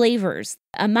flavors.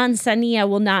 A manzanilla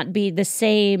will not be the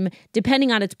same.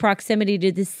 Depending on its proximity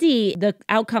to the sea, the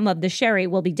outcome of the sherry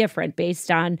will be different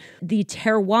based on the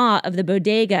terroir of the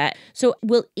bodega. So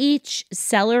will each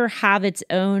cellar have its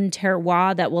own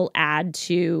terroir that will add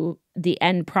to the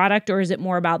end product, or is it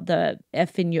more about the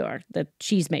affineur, the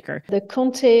cheesemaker? The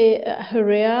Comté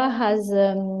area has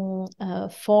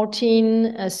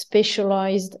 14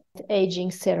 specialized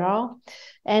aging cellar,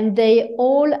 and they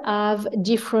all have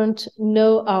different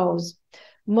know-hows.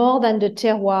 More than the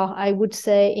terroir, I would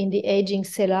say, in the aging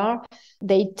cellar,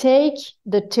 they take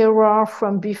the terroir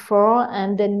from before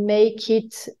and then make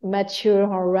it mature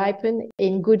or ripen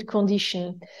in good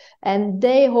condition. And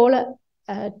they all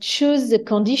choose the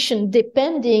condition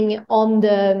depending on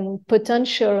the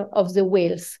potential of the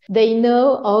wheels. They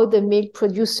know how the milk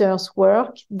producers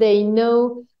work. They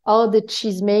know how the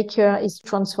cheesemaker is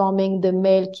transforming the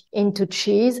milk into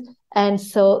cheese. And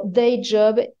so their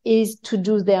job is to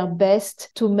do their best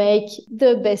to make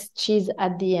the best cheese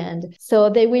at the end. So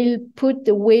they will put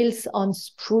the wheels on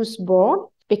spruce board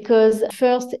because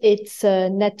first it's a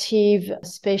native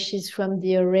species from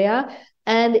the area,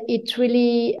 and it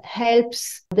really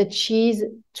helps the cheese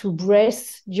to breathe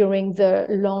during the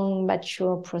long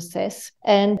mature process.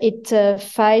 And it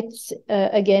fights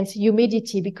against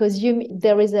humidity because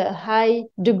there is a high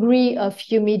degree of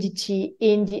humidity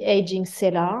in the aging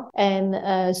cellar.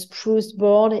 And spruce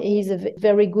board is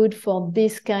very good for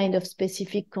this kind of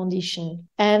specific condition.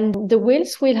 And the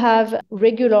wheels will have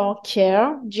regular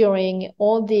care during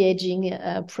all the aging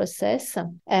process.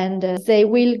 And they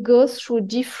will go through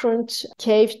different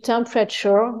cave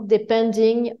temperature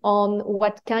depending on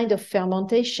what kind of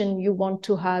fermentation you want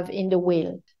to have in the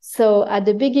wheel. So at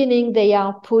the beginning, they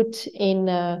are put in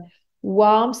a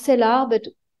warm cellar, but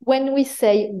when we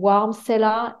say warm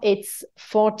cellar, it's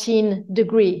 14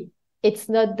 degrees. It's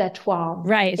not that warm.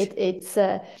 Right. It's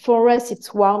for us,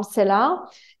 it's warm cellar.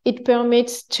 It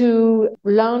permits to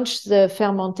launch the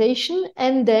fermentation,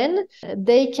 and then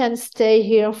they can stay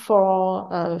here for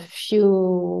a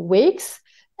few weeks,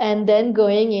 and then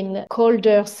going in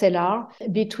colder cellar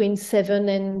between 7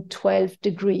 and 12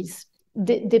 degrees,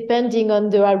 depending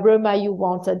on the aroma you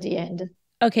want at the end.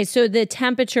 Okay, so the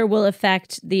temperature will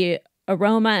affect the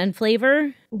aroma and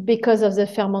flavor? Because of the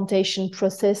fermentation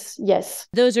process, yes.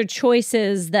 Those are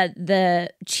choices that the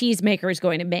cheesemaker is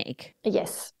going to make?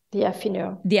 Yes, the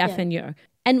affineur. The affineur. Yeah.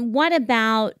 And what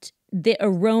about the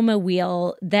aroma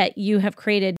wheel that you have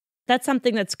created? That's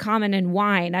something that's common in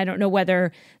wine. I don't know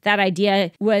whether that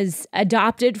idea was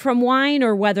adopted from wine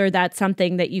or whether that's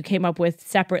something that you came up with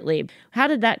separately. How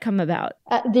did that come about?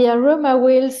 The aroma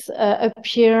wheels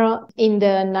appear in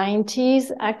the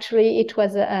 90s. Actually, it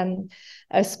was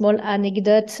a small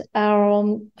anecdote.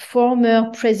 Our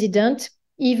former president,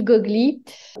 Yves Gogli,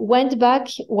 went back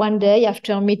one day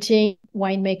after meeting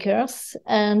winemakers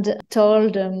and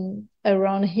told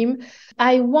around him,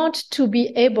 I want to be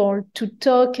able to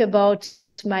talk about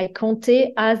my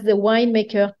Comté as the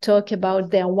winemaker talk about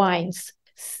their wines.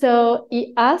 So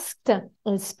he asked a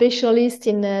specialist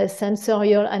in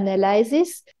sensorial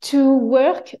analysis to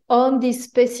work on this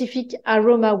specific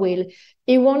aroma wheel.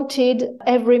 He wanted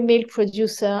every milk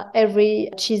producer,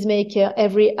 every cheesemaker,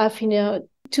 every affineur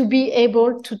to be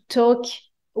able to talk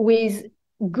with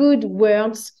good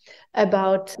words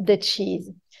about the cheese.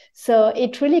 So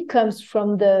it really comes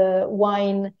from the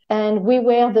wine, and we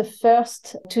were the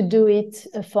first to do it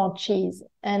for cheese.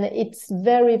 And it's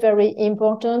very, very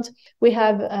important. We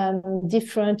have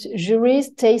different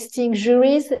juries, tasting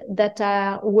juries that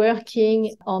are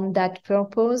working on that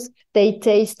purpose. They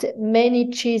taste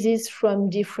many cheeses from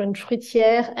different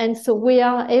fruitières. And so we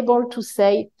are able to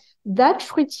say that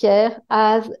fruitière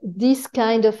has this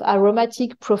kind of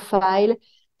aromatic profile.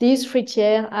 This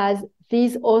fruitière has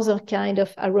this other kind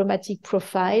of aromatic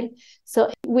profile.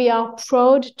 So we are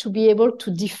proud to be able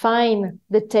to define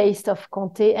the taste of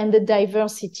Comté and the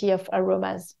diversity of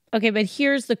aromas. Okay, but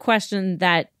here's the question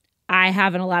that I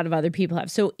have and a lot of other people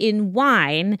have. So in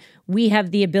wine, we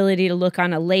have the ability to look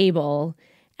on a label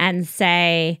and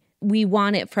say, we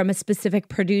want it from a specific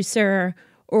producer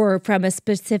or from a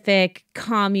specific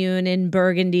commune in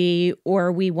Burgundy,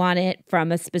 or we want it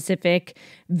from a specific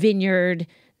vineyard.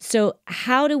 So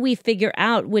how do we figure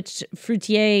out which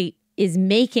fruitier is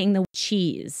making the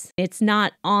cheese? It's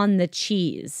not on the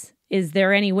cheese. Is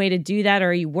there any way to do that?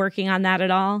 Or are you working on that at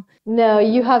all? No,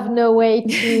 you have no way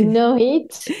to know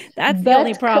it. That's the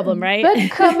only problem, right?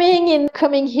 But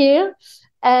coming here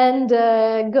and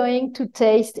going to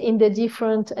taste in the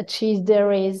different cheese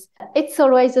there is, it's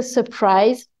always a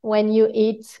surprise when you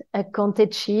eat a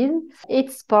Comté cheese.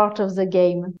 It's part of the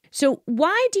game. So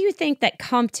why do you think that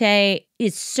Comté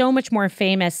is so much more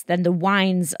famous than the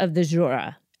wines of the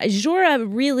Jura? Jura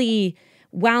really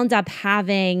wound up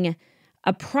having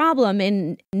a problem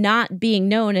in not being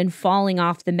known and falling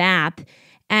off the map.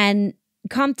 And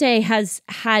Comté has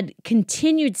had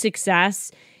continued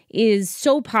success, is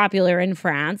so popular in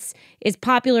France, is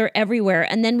popular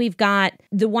everywhere. And then we've got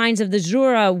the wines of the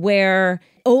Jura where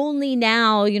only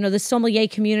now, the sommelier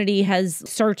community has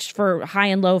searched for high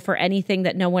and low for anything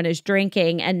that no one is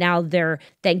drinking. And now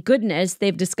thank goodness,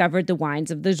 they've discovered the wines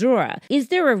of the Jura. Is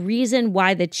there a reason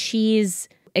why the cheese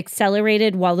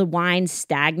accelerated while the wine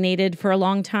stagnated for a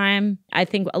long time? I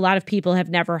think a lot of people have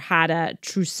never had a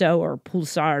Trousseau or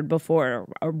Poulsard before,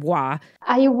 or Bois.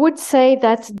 I would say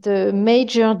that the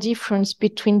major difference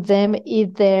between them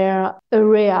is their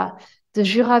area. The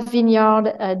Jura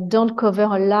vineyard don't cover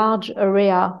a large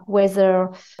area, whether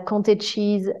Comté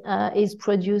cheese is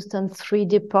produced on 3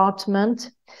 departments.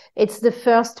 It's the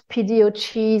first PDO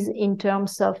cheese in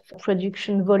terms of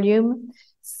production volume.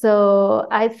 So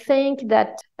I think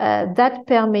that that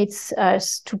permits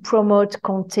us to promote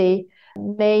Comté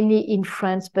mainly in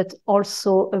France, but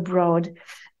also abroad.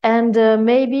 And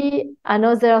maybe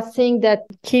another thing that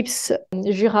keeps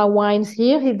Jura wines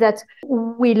here is that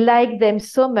we like them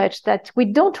so much that we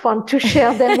don't want to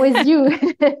share them with you.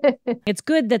 It's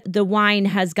good that the wine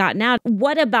has gotten out.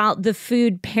 What about the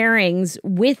food pairings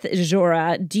with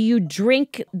Jura? Do you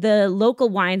drink the local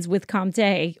wines with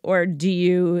Comté, or do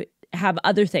you have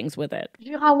other things with it?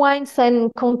 Jura wines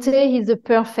and Comté is a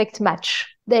perfect match.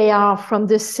 They are from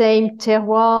the same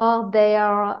terroir. They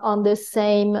are on the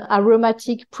same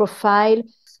aromatic profile.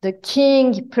 The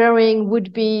king pairing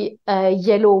would be a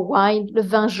yellow wine, le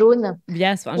vin jaune.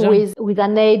 Yes, vin jaune. With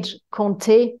an aged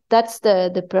Comté. That's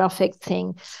the perfect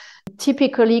thing.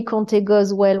 Typically, Comté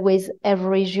goes well with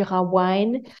every Jura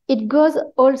wine. It goes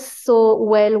also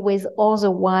well with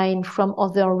other wine from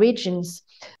other regions.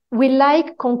 We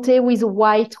like Comté with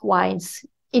white wines.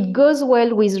 It goes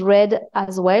well with red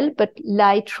as well, but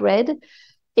light red.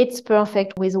 It's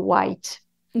perfect with white.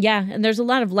 Yeah, and there's a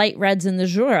lot of light reds in the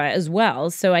Jura as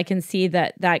well, so I can see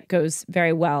that goes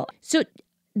very well. So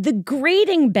the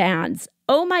grading bands,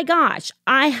 oh my gosh,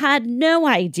 I had no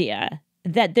idea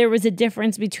that there was a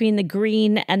difference between the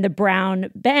green and the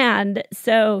brown band.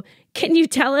 So can you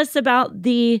tell us about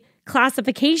the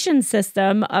classification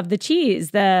system of the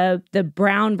cheese, the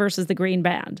brown versus the green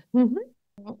band? Mm-hmm.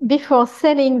 Before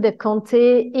selling the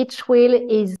Comté, each wheel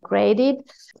is graded.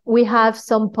 We have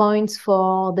some points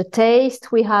for the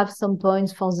taste. We have some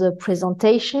points for the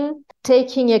presentation.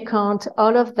 Taking account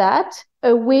all of that,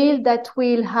 a wheel that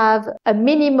will have a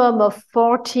minimum of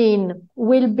 14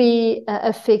 will be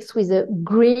affixed with a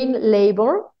green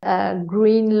label, a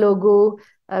green logo,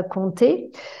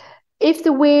 Comté. If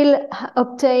the wheel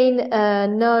obtain a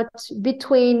note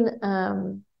between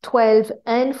 12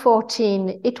 and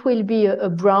 14, it will be a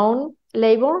brown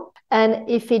label. And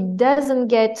if it doesn't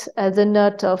get the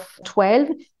note of 12,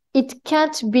 it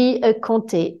can't be a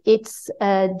Comté. It's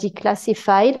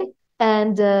declassified,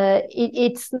 and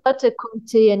it's not a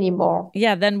Comté anymore.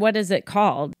 Yeah, then what is it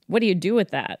called? What do you do with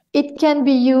that? It can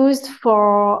be used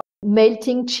for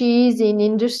melting cheese in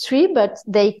industry, but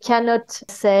they cannot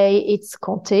say it's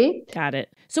Comté. Got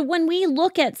it. So when we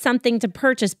look at something to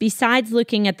purchase, besides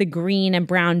looking at the green and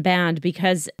brown band,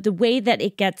 because the way that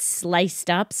it gets sliced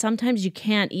up, sometimes you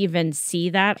can't even see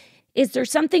that. Is there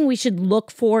something we should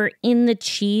look for in the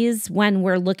cheese when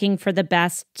we're looking for the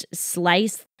best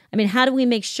slice? I mean, how do we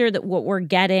make sure that what we're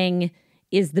getting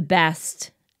is the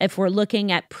best if we're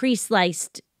looking at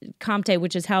pre-sliced Comté,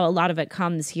 which is how a lot of it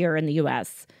comes here in the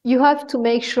US? You have to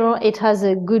make sure it has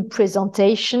a good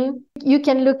presentation. You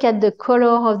can look at the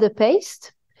color of the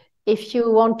paste if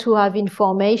you want to have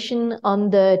information on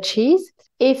the cheese.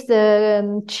 If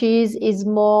the cheese is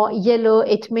more yellow,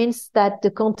 it means that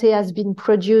the Comté has been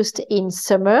produced in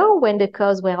summer when the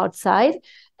cows were outside.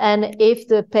 And if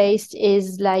the paste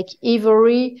is like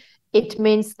ivory, it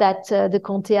means that the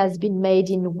Comté has been made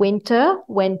in winter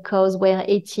when cows were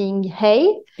eating hay.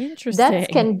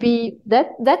 Interesting.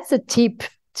 That's a tip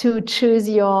to choose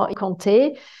your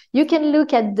Comté. You can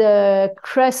look at the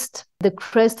crust. The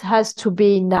crust has to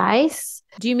be nice.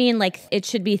 Do you mean like it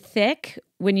should be thick?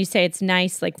 When you say it's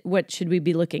nice, like what should we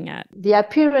be looking at? The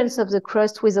appearance of the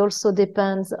crust will also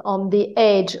depends on the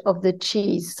age of the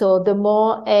cheese. So the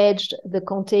more aged the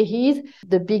Comté is,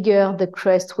 the bigger the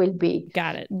crust will be.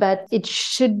 Got it. But it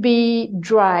should be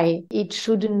dry. It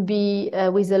shouldn't be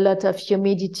with a lot of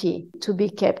humidity to be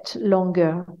kept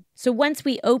longer. So once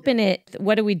we open it,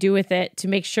 what do we do with it to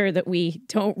make sure that we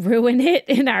don't ruin it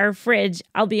in our fridge?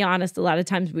 I'll be honest, a lot of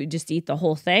times we just eat the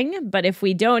whole thing. But if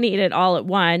we don't eat it all at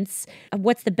once,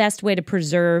 what's the best way to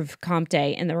preserve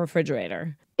Comté in the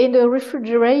refrigerator? In the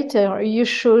refrigerator, you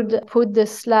should put the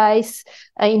slice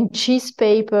in cheese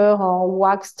paper or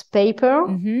waxed paper.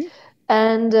 Mm-hmm.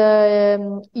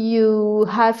 And you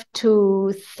have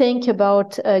to think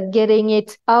about getting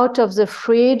it out of the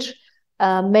fridge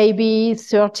maybe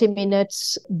 30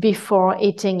 minutes before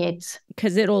eating it.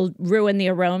 Because it'll ruin the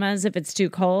aromas if it's too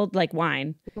cold, like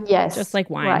wine. Yes. Just like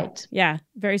wine. Right. Yeah.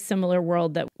 Very similar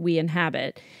world that we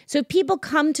inhabit. So if people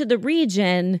come to the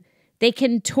region, they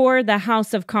can tour the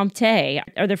House of Comté.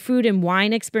 Are there food and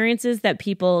wine experiences that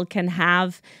people can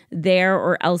have there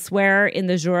or elsewhere in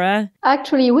the Jura?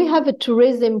 Actually, we have a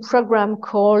tourism program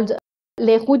called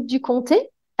Les Routes du Comté.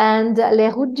 And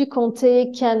Les Routes du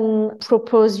Comté can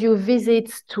propose you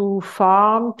visits to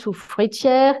farm, to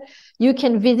fruitière. You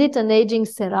can visit an aging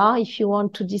cellar if you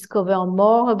want to discover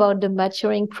more about the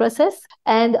maturing process.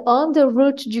 And on the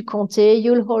Route du Comté,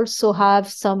 you'll also have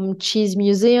some cheese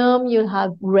museum. You'll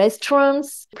have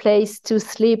restaurants, place to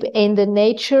sleep in the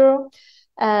nature.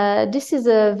 This is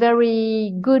a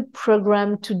very good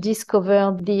program to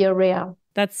discover the area.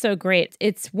 That's so great.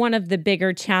 It's one of the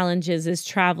bigger challenges is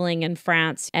traveling in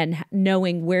France and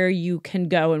knowing where you can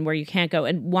go and where you can't go.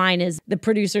 And wine is, the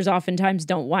producers oftentimes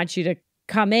don't want you to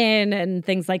come in and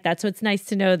things like that. So it's nice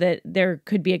to know that there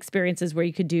could be experiences where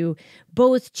you could do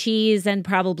both cheese and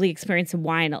probably experience some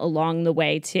wine along the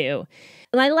way too.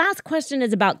 My last question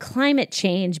is about climate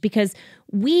change, because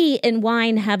we in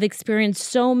wine have experienced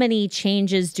so many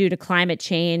changes due to climate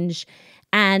change,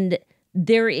 and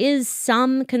there is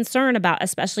some concern about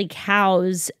especially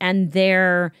cows and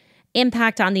their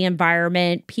impact on the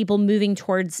environment, people moving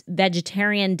towards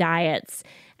vegetarian diets.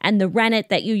 And the rennet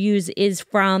that you use is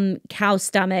from cow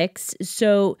stomachs.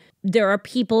 So there are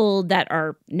people that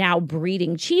are now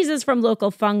breeding cheeses from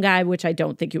local fungi, which I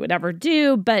don't think you would ever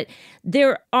do. But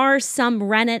there are some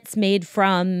rennets made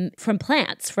from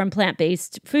plants, from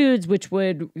plant-based foods, which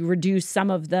would reduce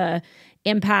some of the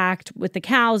impact with the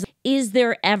cows. Is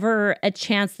there ever a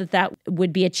chance that that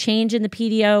would be a change in the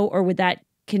PDO, or would that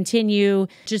continue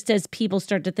just as people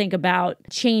start to think about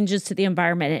changes to the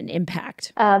environment and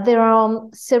impact? There are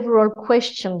several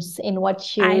questions in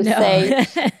what you say.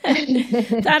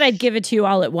 Thought I'd give it to you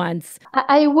all at once.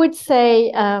 I would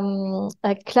say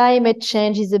climate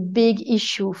change is a big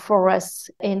issue for us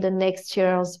in the next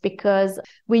years, because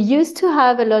we used to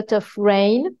have a lot of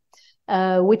rain,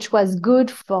 which was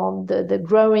good for the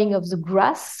growing of the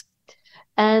grass.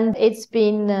 And it's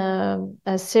been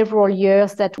several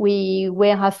years that we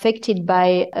were affected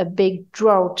by a big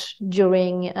drought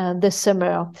during the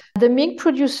summer. The milk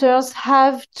producers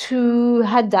have to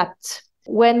adapt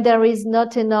when there is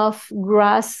not enough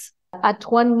grass at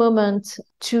one moment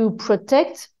to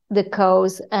protect the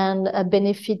cows and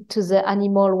benefit to the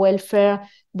animal welfare.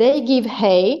 They give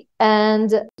hay, and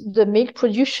the milk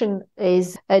production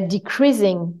is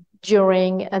decreasing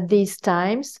during these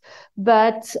times.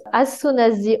 But as soon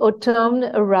as the autumn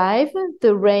arrive,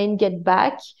 the rain get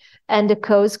back and the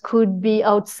cows could be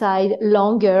outside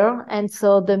longer. And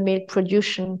so the milk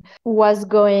production was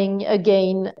going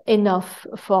again enough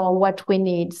for what we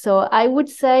need. So I would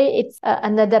say it's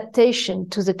an adaptation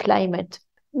to the climate.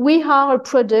 We are a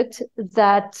product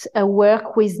that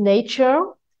work with nature,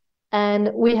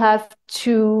 and we have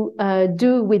to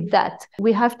do with that.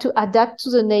 We have to adapt to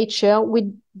the nature.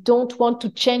 We don't want to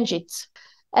change it.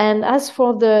 And as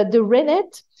for the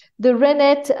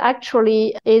rennet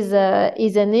actually is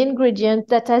an ingredient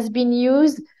that has been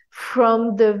used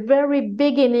from the very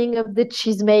beginning of the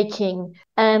cheese making.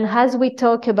 And as we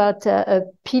talk about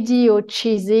PDO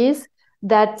cheeses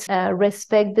that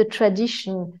respect the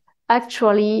tradition,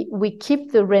 actually, we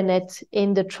keep the rennet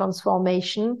in the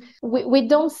transformation. We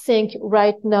don't think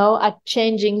right now at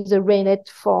changing the rennet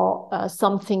for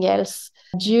something else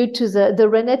due to the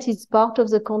rennet is part of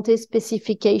the Comté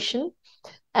specification.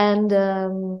 And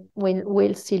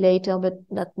we'll see later, but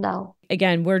not now.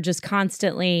 Again, we're just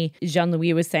constantly,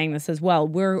 Jean-Louis was saying this as well,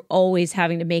 we're always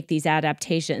having to make these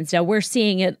adaptations. Now, we're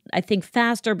seeing it, I think,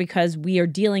 faster because we are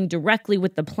dealing directly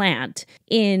with the plant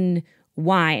in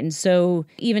wine. So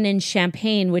even in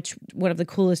Champagne, which one of the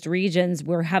coolest regions,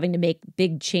 we're having to make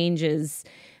big changes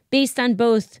based on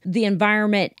both the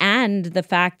environment and the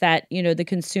fact that, you know, the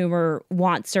consumer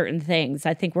wants certain things.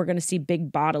 I think we're going to see big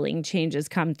bottling changes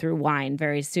come through wine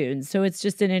very soon. So it's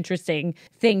just an interesting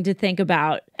thing to think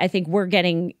about. I think we're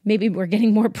getting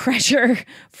more pressure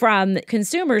from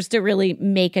consumers to really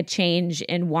make a change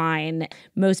in wine.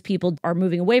 Most people are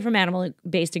moving away from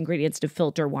animal-based ingredients to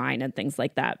filter wine and things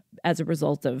like that as a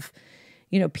result of,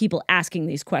 you know, people asking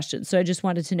these questions. So I just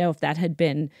wanted to know if that had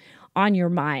been on your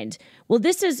mind. Well,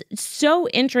 this is so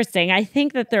interesting. I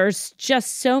think that there's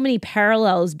just so many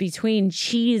parallels between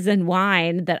cheese and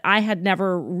wine that I had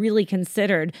never really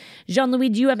considered. Jean-Louis,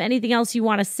 do you have anything else you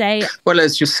want to say? Well,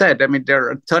 as you said, I mean, there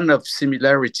are a ton of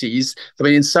similarities. I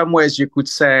mean, in some ways, you could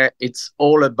say it's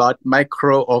all about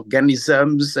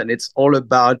microorganisms and it's all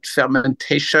about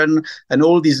fermentation and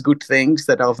all these good things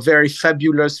that are very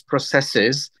fabulous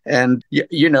processes. And,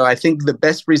 you know, I think the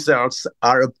best results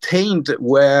are obtained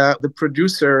where the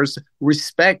producers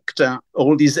respect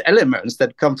all these elements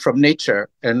that come from nature.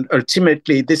 And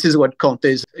ultimately, this is what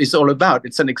Comté is all about.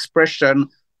 It's an expression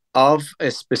of a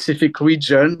specific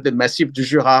region, the Massif du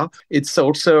Jura. It's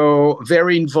also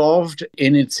very involved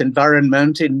in its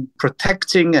environment, in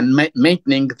protecting and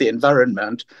maintaining the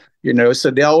environment. You know, so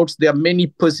there are many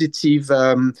positive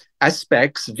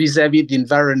aspects vis-a-vis the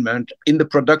environment in the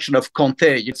production of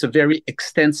Comté. It's a very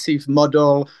extensive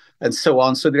model and so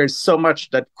on. So there's so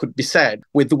much that could be said.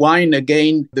 With wine,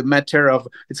 again, the matter of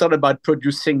it's all about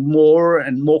producing more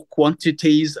and more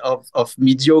quantities of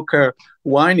mediocre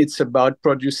wine. It's about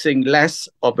producing less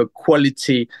of a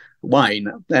quality wine.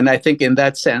 And I think in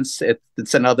that sense,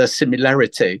 it's another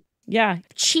similarity. Yeah.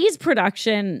 Cheese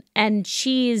production and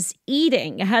cheese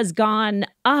eating has gone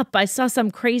up. I saw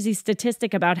some crazy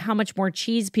statistic about how much more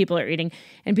cheese people are eating,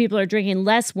 and people are drinking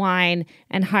less wine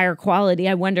and higher quality.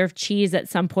 I wonder if cheese at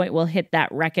some point will hit that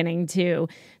reckoning too.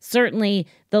 Certainly,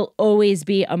 there'll always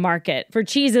be a market for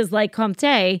cheeses like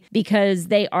Comté because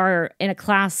they are in a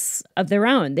class of their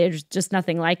own. There's just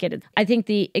nothing like it. I think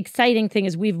the exciting thing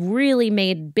is we've really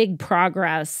made big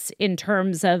progress in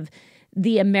terms of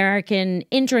the American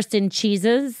interest in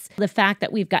cheeses, the fact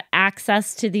that we've got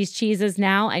access to these cheeses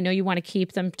now. I know you want to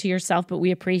keep them to yourself, but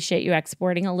we appreciate you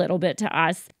exporting a little bit to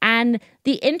us. And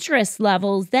the interest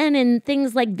levels then in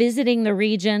things like visiting the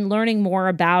region, learning more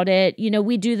about it. You know,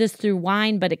 we do this through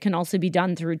wine, but it can also be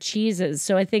done through cheeses.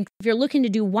 So I think if you're looking to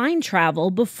do wine travel,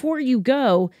 before you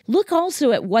go, look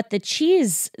also at what the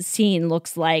cheese scene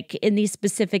looks like in these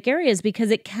specific areas, because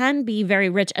it can be very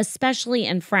rich, especially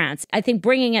in France. I think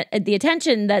bringing it the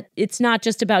attention that it's not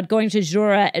just about going to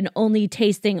Jura and only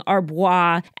tasting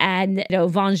Arbois and, you know,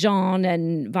 Vengeance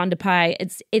and Vin de Paille.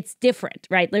 It's different,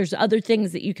 right? There's other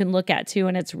things that you can look at too,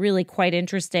 and it's really quite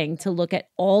interesting to look at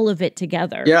all of it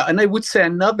together. Yeah, and I would say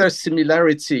another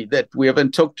similarity that we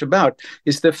haven't talked about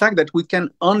is the fact that we can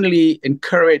only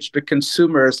encourage the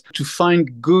consumers to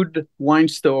find good wine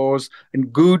stores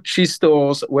and good cheese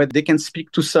stores where they can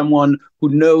speak to someone who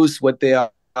knows what they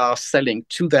are selling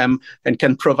to them and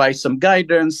can provide some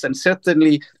guidance. And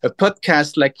certainly a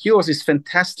podcast like yours is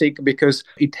fantastic because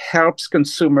it helps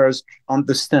consumers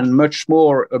understand much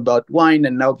more about wine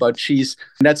and now about cheese.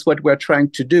 And that's what we're trying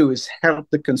to do, is help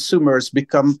the consumers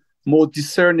become more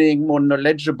discerning, more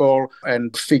knowledgeable,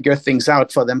 and figure things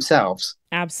out for themselves.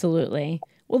 Absolutely.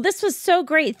 Well, this was so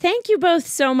great. Thank you both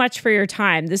so much for your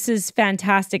time. This is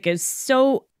fantastic. It's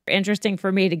so interesting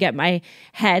for me to get my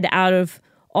head out of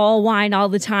all wine all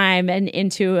the time and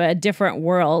into a different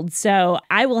world. So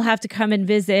I will have to come and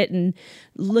visit and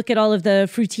look at all of the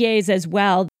fruitiers as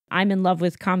well. I'm in love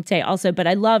with Comté also, but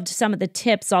I loved some of the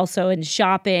tips also in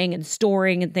shopping and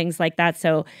storing and things like that.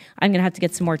 So I'm going to have to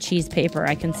get some more cheese paper.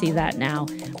 I can see that now.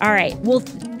 All right. Well,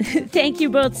 thank you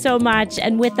both so much.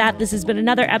 And with that, this has been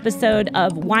another episode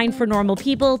of Wine for Normal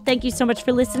People. Thank you so much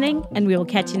for listening, and we will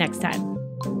catch you next time.